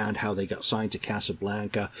that band, how they got signed to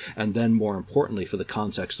Casablanca, and then more importantly, for the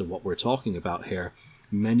context of what we're talking about here,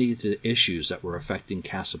 many of the issues that were affecting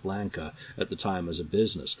Casablanca at the time as a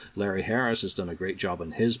business. Larry Harris has done a great job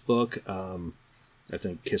in his book. I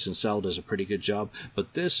think Kiss and Sell does a pretty good job,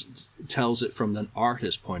 but this tells it from an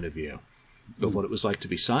artist's point of view of what it was like to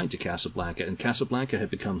be signed to Casablanca. And Casablanca had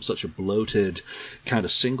become such a bloated, kind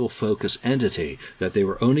of single-focus entity that they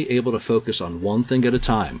were only able to focus on one thing at a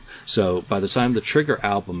time. So by the time the Trigger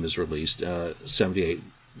album is released, 78,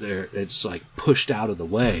 it's like pushed out of the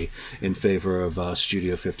way in favor of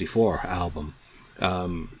Studio 54 album.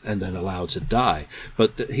 And then allowed to die.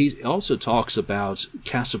 But he also talks about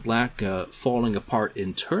Casablanca falling apart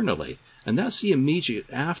internally. And that's the immediate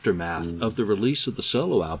aftermath of the release of the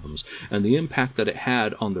solo albums and the impact that it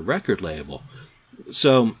had on the record label.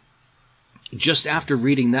 So just after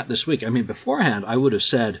reading that this week, I mean, beforehand, I would have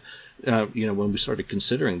said, when we started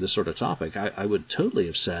considering this sort of topic, I would totally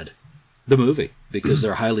have said the movie, because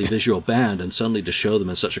they're a highly visual band, and suddenly to show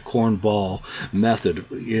them in such a cornball method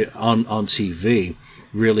on TV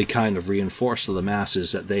really kind of reinforced to the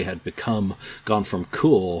masses that they had gone from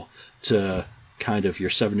cool to kind of your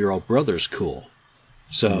 7-year-old brother's cool.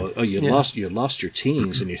 So you lost your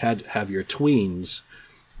teens, and you'd had to have your tweens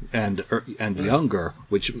and younger,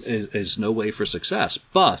 which is no way for success.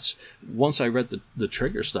 But once I read the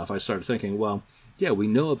Trigger stuff, I started thinking, well, yeah, we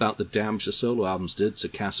know about the damage the solo albums did to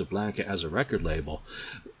Casablanca as a record label,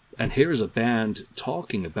 and here's a band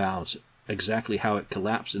talking about exactly how it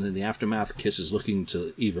collapsed, and in the aftermath, Kiss is looking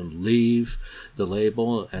to even leave the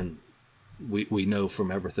label, and we know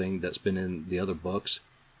from everything that's been in the other books,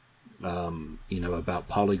 about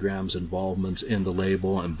Polygram's involvement in the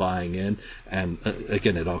label and buying in, and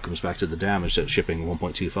again, it all comes back to the damage that shipping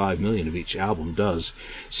 1.25 million of each album does.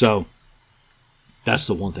 So that's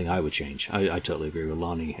the one thing I would change. I totally agree with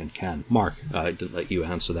Lonnie and Ken. Mark, I didn't let you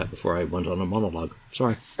answer that before I went on a monologue.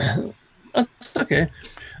 Sorry. That's okay.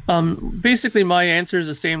 Basically, my answer is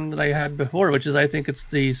the same that I had before, which is I think it's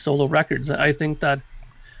the solo records. I think that,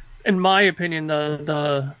 in my opinion,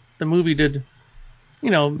 the movie did,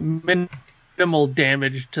 minimal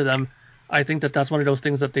damage to them. I think that that's one of those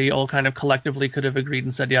things that they all kind of collectively could have agreed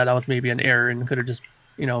and said, yeah, that was maybe an error, and could have just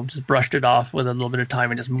brushed it off with a little bit of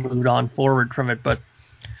time and just moved on forward from it. But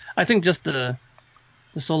I think just the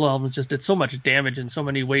solo albums just did so much damage in so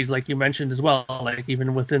many ways, like you mentioned as well, like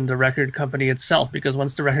even within the record company itself, because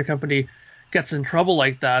once the record company gets in trouble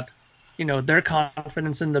like that, their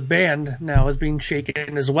confidence in the band now is being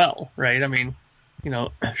shaken as well, right? I mean,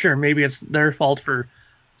 sure, maybe it's their fault for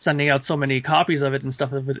sending out so many copies of it and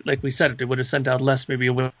stuff. Like we said, if they would have sent out less, maybe it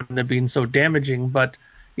wouldn't have been so damaging. But,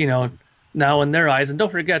 you know, now in their eyes, and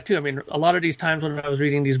don't forget too, I mean, a lot of these times when I was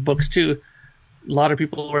reading these books too, a lot of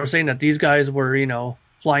people were saying that these guys were, you know,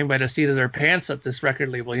 flying by the seat of their pants at this record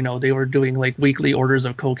label. You know, they were doing like weekly orders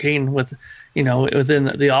of cocaine with, you know,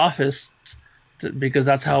 within the office because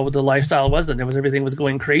that's how the lifestyle was, and everything was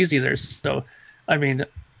going crazy there. So, I mean,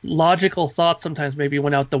 logical thoughts sometimes maybe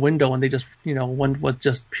went out the window and they just, you know, went with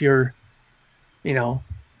just pure, you know,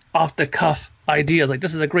 off the cuff ideas. Like,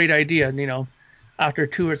 this is a great idea. And, you know, after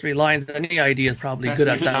 2 or 3 lines, any idea is probably good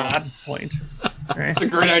at that point. Right? It's a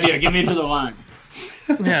great idea. Give me another line.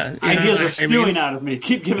 Yeah. Ideas are spewing out of me.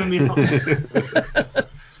 Keep giving me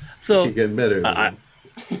So keep getting better.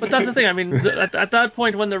 but that's the thing. I mean, at that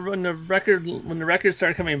point when the records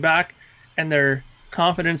start coming back and their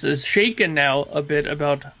confidence is shaken now a bit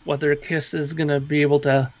about whether Kiss is going to be able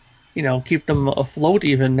to, you know, keep them afloat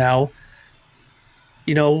even now.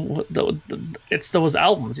 You know, it's those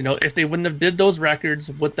albums. You know, if they wouldn't have did those records,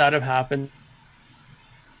 would that have happened?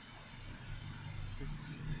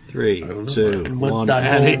 3, 2, 1.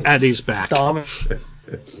 Eddie's back.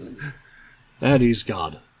 Eddie's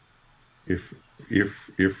gone.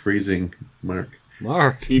 You're freezing, Mark.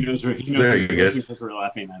 Mark. He knows there he's you freezing because we're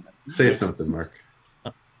laughing at him. Say something, Mark.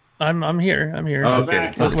 I'm here. Oh,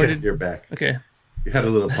 okay. Back. You're back. Okay. You had a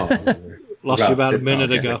little pause there. Lost you about a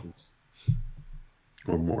minute ago. Seconds.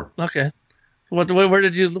 Or more. Okay. Where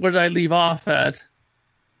did I leave off at?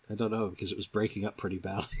 I don't know, because it was breaking up pretty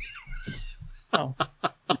badly. Oh.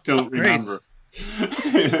 Don't remember.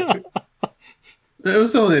 It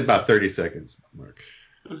was only about 30 seconds, Mark.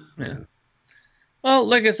 Yeah. Well,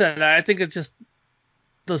 like I said, I think it's just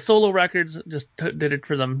the solo records just did it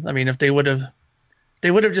for them. I mean, if they would have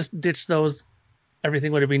just ditched those,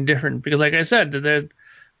 everything would have been different. Because, like I said,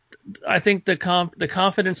 I think the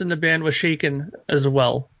confidence in the band was shaken as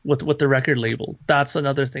well with the record label. That's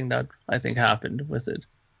another thing that I think happened with it.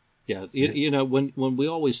 Yeah, you know, when we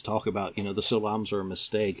always talk about, you know, the solo albums are a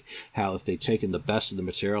mistake, how if they'd taken the best of the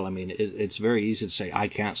material, I mean, it's very easy to say, I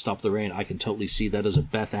Can't Stop the Rain. I can totally see that as a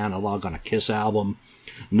Beth analog on a Kiss album.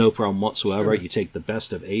 No problem whatsoever. Sure. You take the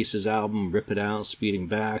best of Ace's album, rip it out, Speeding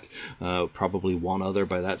Back, probably one other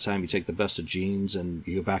by that time. You take the best of Gene's and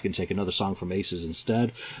you go back and take another song from Ace's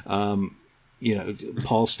instead. You know,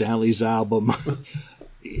 Paul Stanley's album.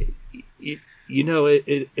 You know,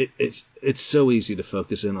 it's so easy to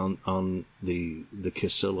focus in on the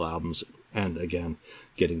Kiss solo albums, and again,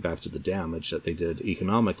 getting back to the damage that they did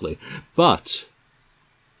economically. But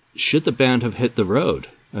should the band have hit the road?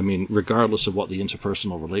 I mean, regardless of what the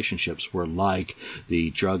interpersonal relationships were like,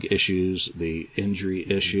 the drug issues, the injury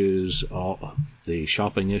issues, all the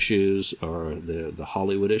shopping issues, or the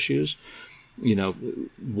Hollywood issues. You know,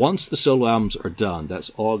 once the solo albums are done,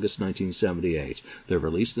 that's August 1978. They're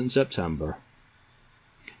released in September.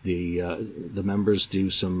 The members do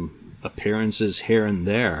some appearances here and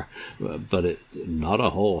there, but not a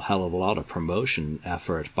whole hell of a lot of promotion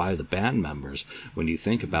effort by the band members. When you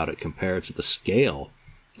think about it, compared to the scale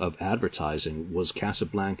of advertising, was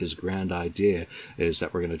Casablanca's grand idea is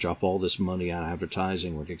that we're going to drop all this money on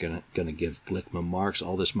advertising, we're going to give Glickman Marks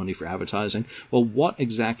all this money for advertising. Well, what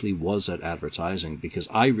exactly was that advertising? Because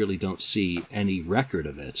I really don't see any record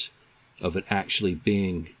of it actually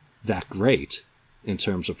being that great in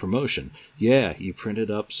terms of promotion. Yeah, you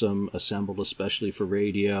printed up some assembled especially for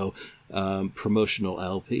radio promotional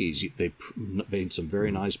LPs. They made some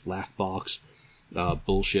very nice black box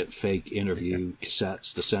bullshit fake interview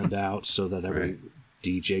cassettes to send out so that every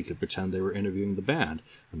DJ could pretend they were interviewing the band.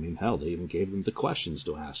 I mean, hell, they even gave them the questions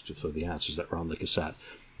to ask for the answers that were on the cassette.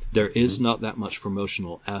 There is not that much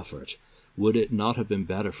promotional effort. Would it not have been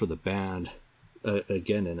better for the band,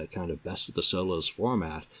 again in a kind of best of the solos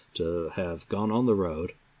format, to have gone on the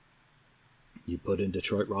road? You put in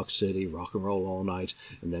Detroit Rock City, Rock and Roll All Night,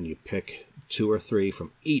 and then you pick 2 or 3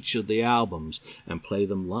 from each of the albums and play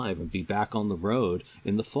them live and be back on the road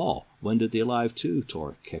in the fall. When did the Alive 2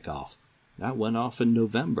 tour kick off? That went off in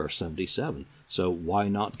November 77. So why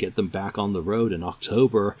not get them back on the road in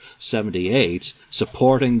October 78,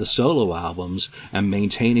 supporting the solo albums and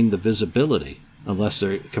maintaining the visibility, unless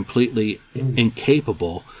they're completely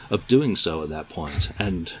incapable of doing so at that point.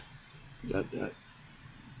 And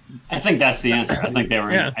I think that's the answer. I think they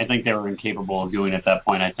were. I think they were incapable of doing it at that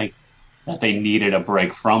point. I think that they needed a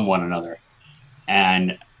break from one another,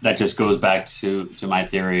 and that just goes back to my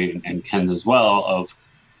theory and Ken's as well of,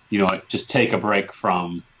 you know, just take a break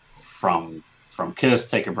from Kiss,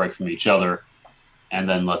 take a break from each other, and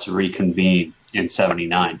then let's reconvene in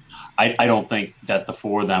 '79. I don't think that the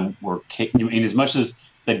four of them were. I mean, as much as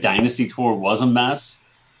the Dynasty tour was a mess,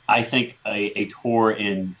 I think a tour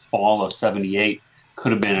in fall of '78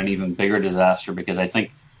 could have been an even bigger disaster, because I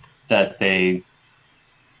think that they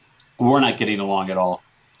were not getting along at all.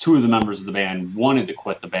 Two of the members of the band wanted to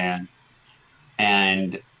quit the band,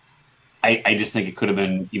 and I just think it could have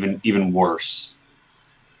been even worse,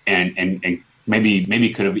 and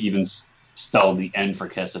maybe could have even spelled the end for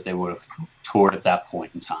Kiss if they would have toured at that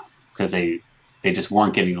point in time, because they just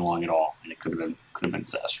weren't getting along at all, and it could have been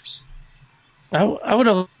disastrous. I would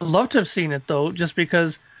have loved to have seen it though, just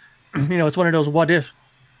because it's one of those what if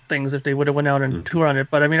things if they would have went out and toured on it.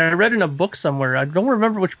 But I mean, I read in a book somewhere, I don't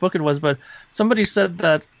remember which book it was, but somebody said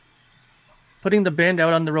that putting the band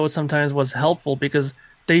out on the road sometimes was helpful because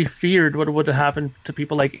they feared what would have happened to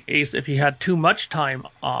people like Ace if he had too much time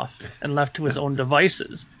off and left to his own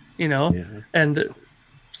devices, Yeah. And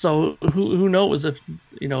so who knows if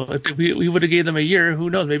we would have gave them a year, who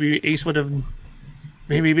knows, maybe Ace would have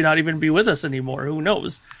maybe not even be with us anymore, who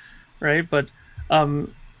knows, right? But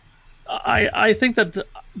I think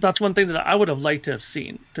that's one thing that I would have liked to have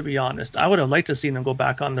seen, to be honest. I would have liked to have seen them go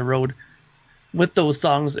back on the road with those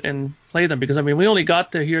songs and play them, because I mean we only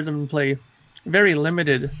got to hear them play very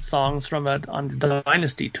limited songs from it on the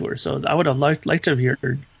Dynasty tour, so I would have liked to have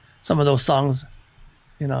heard some of those songs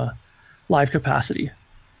in a live capacity.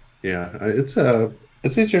 Yeah, it's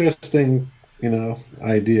interesting,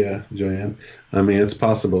 idea, Joanne. I mean, it's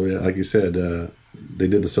possible, yeah, like you said, they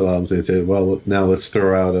did the solo albums. They said, well, now let's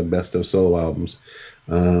throw out a best of solo albums,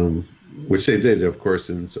 which they did, of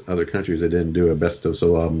course, in other countries. They didn't do a best of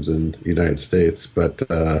solo albums in the United States, but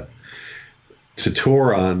to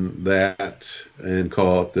tour on that and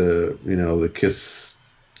call it the Kiss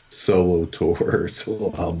solo tour,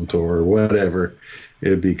 solo album tour, or whatever,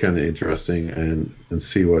 it'd be kind of interesting and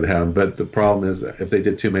see what happened. But the problem is, if they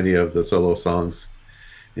did too many of the solo songs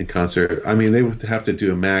in concert, I mean, they would have to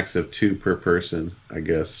do a max of 2 per person, I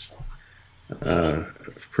guess,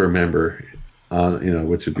 per member,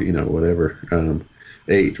 which would be, whatever,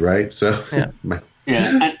 8, right? So yeah.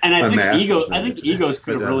 Yeah, and I think egos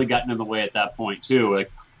could have really gotten in the way at that point too.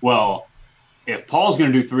 Like, well, if Paul's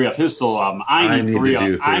going to do 3 off his solo album, I need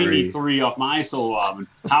 3 off my solo album.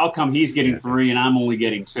 How come he's getting 3 and I'm only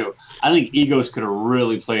getting 2? I think egos could have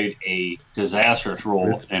really played a disastrous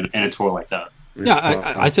role in a tour like that. Yeah,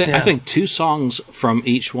 I think 2 songs from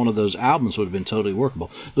each one of those albums would have been totally workable.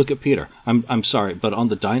 Look at Peter. I'm sorry, but on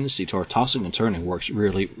the Dynasty tour, Tossing and Turning works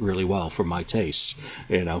really, really well for my tastes.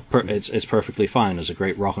 It's perfectly fine as a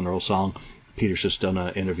great rock and roll song. Peter's just done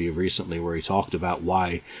an interview recently where he talked about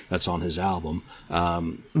why that's on his album,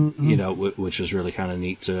 which is really kind of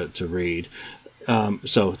neat to read.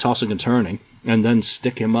 So Tossing and Turning, and then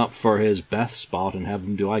stick him up for his Beth spot and have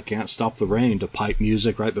him do I Can't Stop the Rain to pipe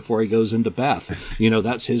music right before he goes into Beth.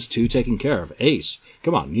 That's his 2 taken care of. Ace,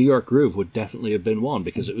 come on, New York Groove would definitely have been one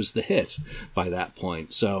because it was the hit by that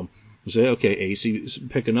point. So say, okay, Ace,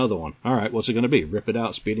 pick another one. All right, what's it going to be? Rip It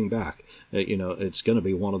Out, Speeding Back. It's going to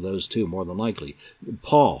be one of those 2 more than likely.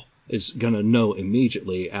 Paul is going to know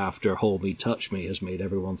immediately after Hold Me, Touch Me has made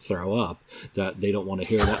everyone throw up that they don't want to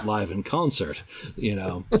hear that live in concert,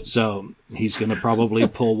 So he's going to probably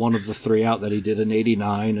pull one of the 3 out that he did in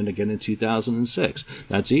 '89 and again in 2006.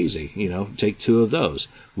 That's easy, take 2 of those.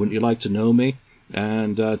 Wouldn't You Like to Know Me?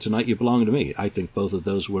 And Tonight You Belong to Me. I think both of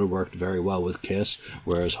those would have worked very well with Kiss,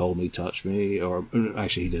 whereas Hold Me, Touch Me, or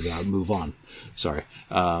actually he did Move On. Sorry.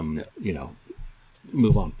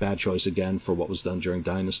 Move On. Bad choice again for what was done during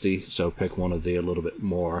Dynasty, so pick one of the a little bit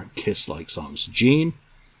more Kiss-like songs. Gene,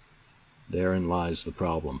 therein lies the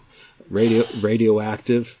problem.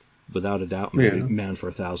 Radioactive, without a doubt, maybe Man for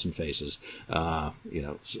a Thousand Faces.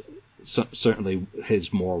 Certainly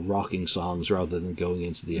his more rocking songs rather than going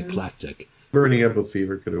into the eclectic. Burning Up with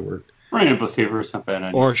Fever could have worked. Burning Up with Fever is not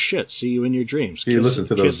bad. Or See You in Your Dreams. You listen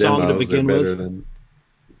to those demos, song to begin they're better with.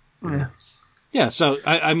 Than... Yeah, so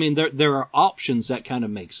I mean there are options that kind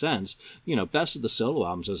of make sense. Best of the Solo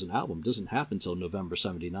Albums as an album doesn't happen until November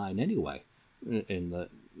 '79 anyway. Where is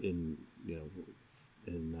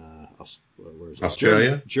it?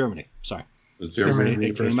 Australia, Germany. Sorry. Germany.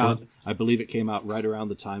 It came out. I believe it came out right around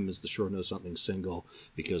the time as the Sure Knows Something single,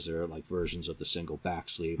 because there are like versions of the single back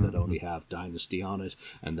sleeve that only have Dynasty on it,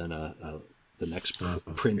 and then the next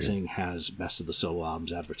printing has Best of the Solo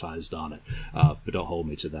Albums advertised on it. But don't hold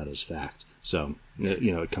me to that as fact. So,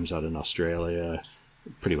 it comes out in Australia,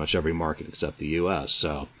 pretty much every market except the U.S.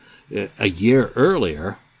 So, a year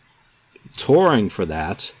earlier, touring for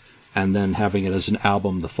that, and then having it as an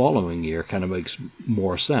album the following year kind of makes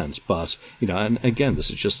more sense. But, and again, this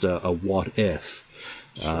is just a what if.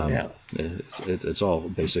 It's all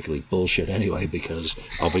basically bullshit anyway, because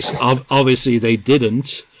obviously they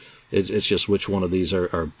didn't It's just which one of these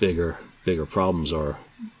are bigger problems, or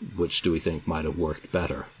which do we think might have worked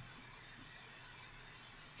better?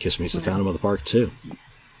 Kiss Meets the Phantom of the Park 2.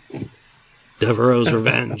 Devereaux's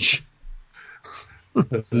Revenge.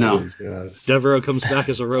 No. Yes. Devereaux comes back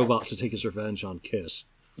as a robot to take his revenge on Kiss.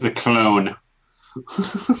 The clone.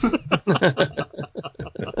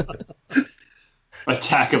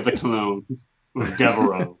 Attack of the Clone with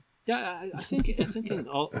Devereaux. Yeah, I think in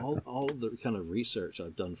all the kind of research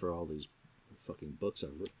I've done for all these fucking books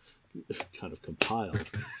I've kind of compiled,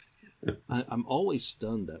 I'm always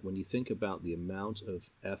stunned that when you think about the amount of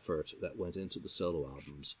effort that went into the solo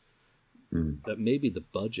albums, that maybe the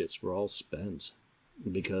budgets were all spent,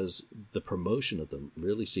 because the promotion of them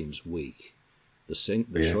really seems weak. The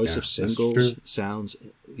choice of singles seems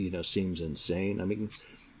insane. I mean,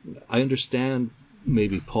 I understand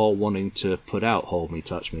maybe Paul wanting to put out Hold Me,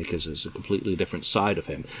 Touch Me, because it's a completely different side of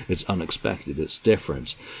him. It's unexpected. It's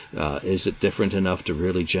different. Is it different enough to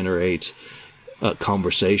really generate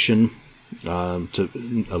conversation, to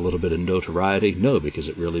a little bit of notoriety? No, because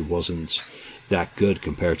it really wasn't that good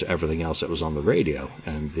compared to everything else that was on the radio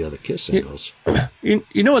and the other Kiss singles. You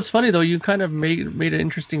know what's funny, though? You kind of made an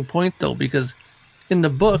interesting point, though, because in the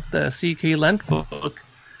book, the C.K. Lent book,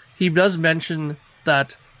 he does mention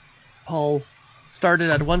that Paul started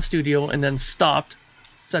at one studio and then stopped,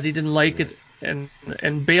 said he didn't like it, and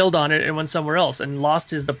bailed on it and went somewhere else and lost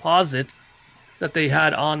his deposit that they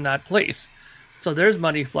had on that place. So there's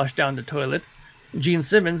money flushed down the toilet. Gene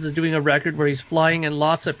Simmons is doing a record where he's flying in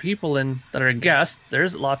lots of people that are guests.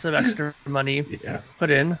 There's lots of extra money put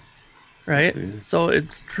in, right? Yeah. So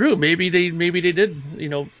it's true. Maybe they did,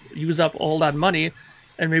 use up all that money,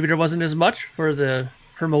 and maybe there wasn't as much for the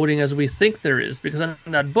promoting as we think there is, because in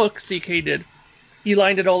that book CK he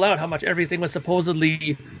lined it all out, how much everything was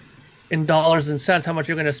supposedly in dollars and cents, how much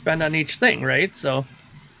you're going to spend on each thing, right? So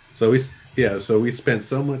we spent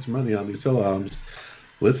so much money on these solo albums.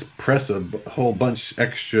 Let's press a whole bunch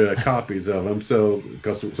extra copies of them, so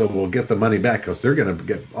we'll get the money back, because they're going to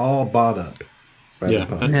get all bought up.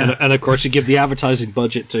 And of course you give the advertising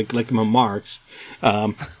budget to Glickman Marks.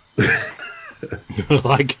 Come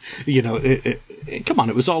on,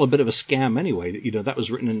 it was all a bit of a scam anyway. That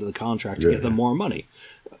was written into the contract to get them more money.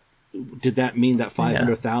 Did that mean that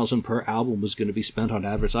 $500,000 per album was going to be spent on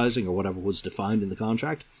advertising or whatever was defined in the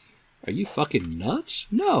contract? Are you fucking nuts?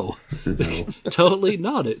 No. Totally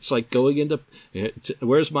not. It's like going into,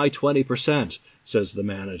 where's my 20%, says the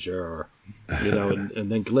manager, or,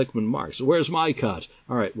 and then Glickman Marks, where's my cut?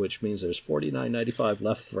 All right, which means there's $49.95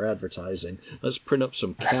 left for advertising. Let's print up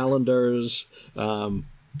some calendars. So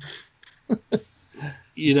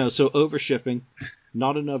overshipping,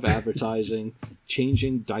 not enough advertising,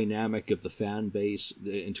 changing dynamic of the fan base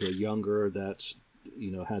into a younger that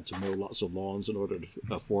had to mow lots of lawns in order to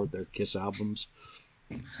afford their Kiss albums.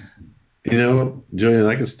 Julian,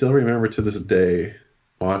 I can still remember to this day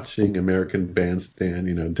watching American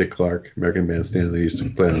Bandstand, Dick Clark, American Bandstand, they used to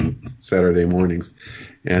play on Saturday mornings,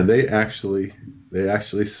 and they actually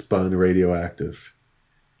spun Radioactive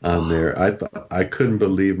on there. I couldn't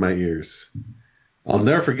believe my ears. I'll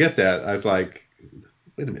never forget that. I was like,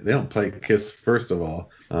 wait a minute, they don't play Kiss first of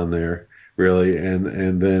all on there, really,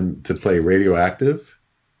 and then to play Radioactive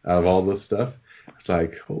out of all this stuff, it's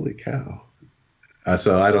like, holy cow.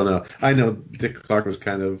 So I don't know. I know Dick Clark was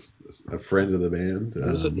kind of a friend of the band.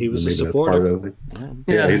 He was a supporter.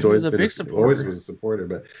 He's always been a big supporter. Always was a supporter.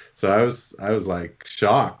 But so I was like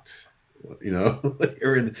shocked,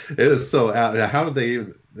 hearing it is so out. How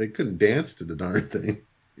did they couldn't dance to the darn thing,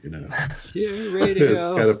 Yeah, radio.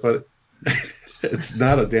 It's kind of funny. It's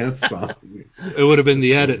not a dance song. It would have been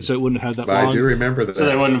the edit, so it wouldn't have that long. I do remember that. So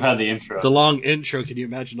they wouldn't have had the intro. The long intro. Can you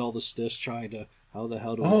imagine all the stiffs trying to, how the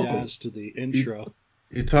hell do we dance to the intro?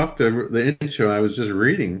 You talked to the intro. I was just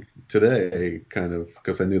reading today, kind of,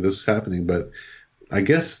 because I knew this was happening, but I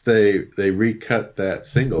guess they recut that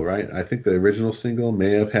single, right? I think the original single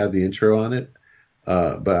may have had the intro on it,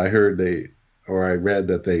 but I heard I read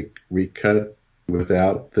that they recut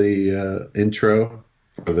without the intro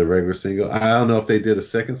for the regular single. I don't know if they did a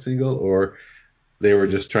second single or they were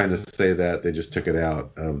just trying to say that they just took it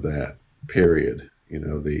out of that period,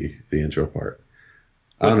 the intro part.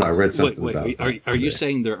 I don't know. I read something about that. Are you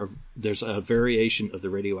saying there's a variation of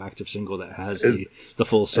the Radioactive single that has the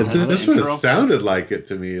full song? This one sounded like it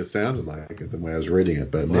to me. It sounded like it the way I was reading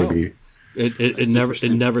it, but maybe it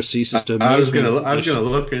never ceases to amaze me. I was gonna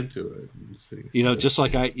look into it. And see. Just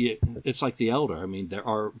like it's like The Elder. I mean, there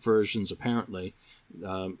are versions apparently.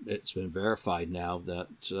 It's been verified now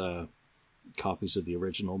that copies of the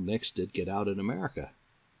original mix did get out in America.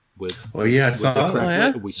 I saw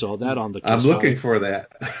that. We saw that on the. I'm looking for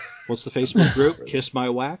that. What's the Facebook group? Kiss My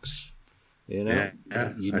Wax. You know,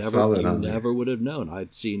 Yeah, you I saw that you on there. never would have known.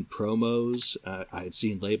 I'd seen promos. I had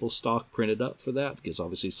seen label stock printed up for that because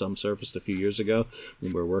obviously some surfaced a few years ago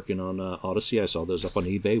when we were working on Odyssey. I saw those up on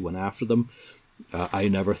eBay, went after them. I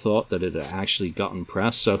never thought that it had actually gotten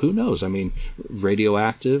press. So who knows? I mean,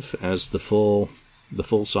 Radioactive as the full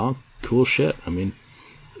song, cool shit. I mean,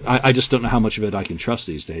 I just don't know how much of it I can trust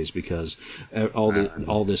these days because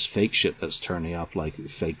all this fake shit that's turning up, like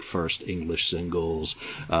fake first English singles,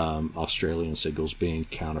 Australian singles being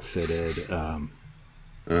counterfeited.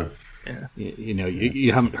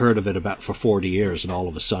 You haven't heard of it for 40 years, and all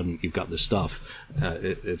of a sudden you've got this stuff.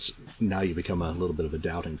 It's now you become a little bit of a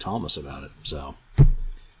doubting Thomas about it. So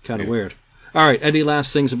kind of weird. All right, any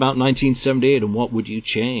last things about 1978 and what would you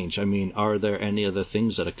change? I mean, are there any other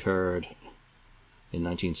things that occurred in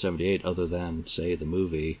 1978 other than, say, the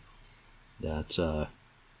movie that...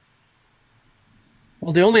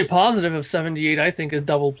 Well, the only positive of 78, I think, is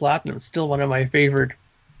Double Platinum. It's still one of my favorite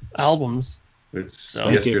albums. Which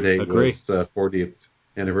yesterday was 40th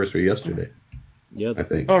anniversary yesterday. Yeah, I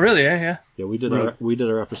think. Oh, really? Yeah. Yeah, we did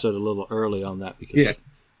our episode a little early on that because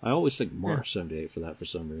I always think March 78 for that for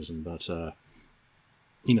some reason. But,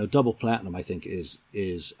 Double Platinum, I think, is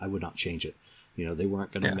I would not change it. They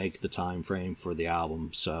weren't going to make the time frame for the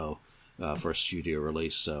album, so for a studio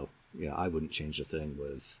release. So I wouldn't change a thing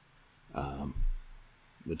with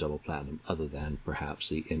Double Platinum, other than perhaps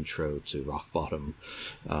the intro to Rock Bottom.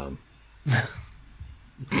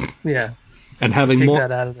 Yeah. And having Take more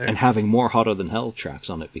that out of there. and having more Hotter Than Hell tracks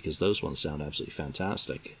on it, because those ones sound absolutely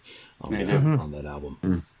fantastic on that album.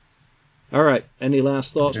 Mm. All right. Any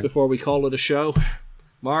last thoughts before we call it a show,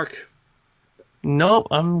 Mark? No,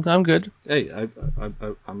 I'm good. Hey,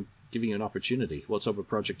 I'm giving you an opportunity. What's up with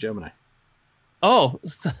Project Gemini? Oh.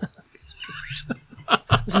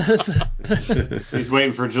 He's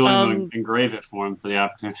waiting for Julian to engrave it for him for the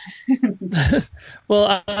opportunity.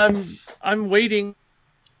 Well, I'm waiting.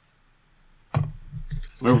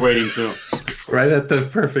 We're waiting too. Right at the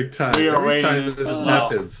perfect time. We are Every waiting time this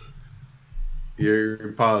happens,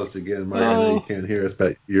 you're paused again, Mark. I know you can't hear us,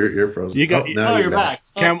 but you're frozen. Now you're back.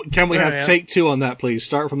 Can we have take two on that, please?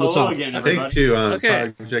 Start from the top. Again, everybody. Take two on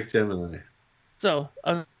Project Gemini. So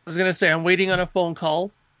I was gonna say I'm waiting on a phone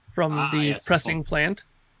call from the pressing plant,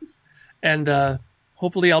 and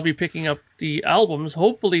hopefully I'll be picking up the albums.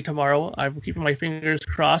 Hopefully tomorrow. I'm keeping my fingers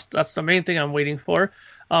crossed. That's the main thing I'm waiting for.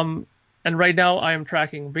 And right now I am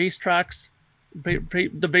tracking bass tracks. The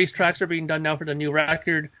bass tracks are being done now for the new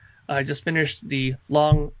record. I just finished the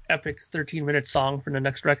long, epic 13-minute song for the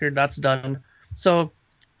next record. That's done. So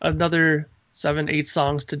another 7-8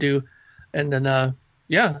 songs to do. And then,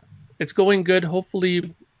 it's going good.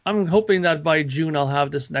 Hopefully, I'm hoping that by June I'll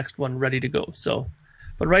have this next one ready to go. So,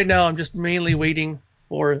 but right now I'm just mainly waiting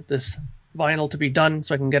for this vinyl to be done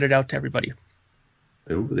so I can get it out to everybody.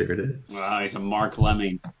 Oh, there it is. Wow, he's a Mark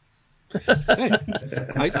Lemming.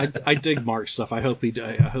 I dig Mark's stuff. I hope he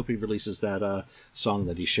releases that song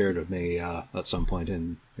that he shared with me at some point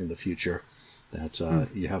in the future that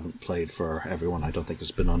you haven't played for everyone. I don't think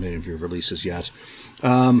it's been on any of your releases yet.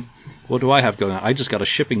 What do I have going on? I just got a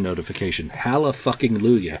shipping notification.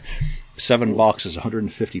 Hallelujah. 7 boxes,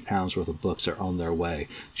 150 pounds worth of books are on their way.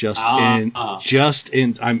 I'm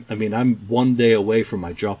 1 day away from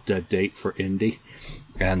my drop dead date for Indy.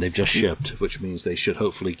 And they've just shipped, which means they should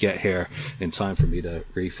hopefully get here in time for me to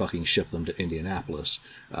re-fucking ship them to Indianapolis,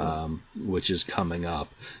 which is coming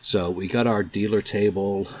up. So we got our dealer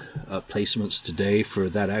table placements today for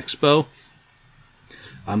that expo.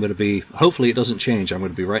 I'm going to be, hopefully it doesn't change, I'm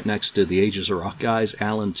going to be right next to the Ages of Rock guys,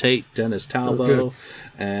 Alan Tate, Dennis Talbot,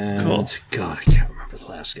 and God, I can't remember the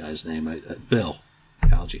last guy's name, Bill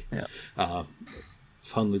Algie. Yeah.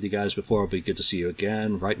 Hung with you guys before. It'll be good to see you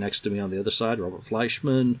again. Right next to me on the other side, Robert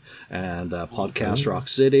Fleischman and Podcast Rock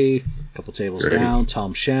City. A couple tables down,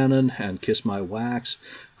 Tom Shannon and Kiss My Wax.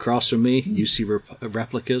 Across from me, UC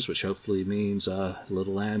Replicas, which hopefully means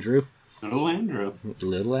Little Andrew. Little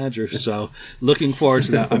Andrew. So looking forward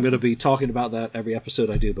to that. I'm going to be talking about that every episode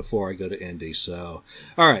I do before I go to Indy. So,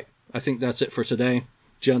 all right. I think that's it for today.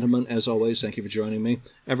 Gentlemen, as always, thank you for joining me.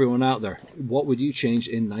 Everyone out there, what would you change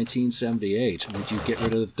in 1978? Would you get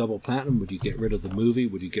rid of Double Platinum? Would you get rid of the movie?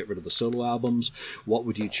 Would you get rid of the solo albums? What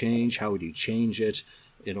would you change? How would you change it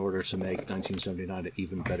in order to make 1979 an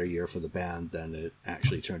even better year for the band than it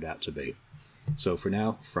actually turned out to be? So for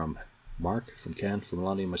now, from Mark, from Ken, from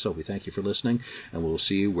Lonnie, and myself, we thank you for listening, and we'll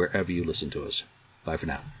see you wherever you listen to us. Bye for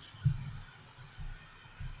now.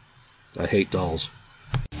 I hate dolls.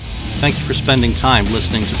 Thank you for spending time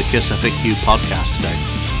listening to the KISS FAQ podcast today.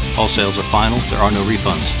 All sales are final. There are no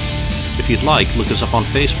refunds. If you'd like, look us up on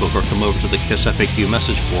Facebook or come over to the KISS FAQ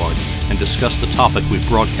message board and discuss the topic we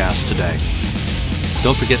broadcast today.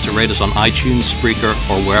 Don't forget to rate us on iTunes, Spreaker,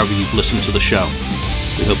 or wherever you've listened to the show.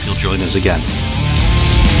 We hope you'll join us again.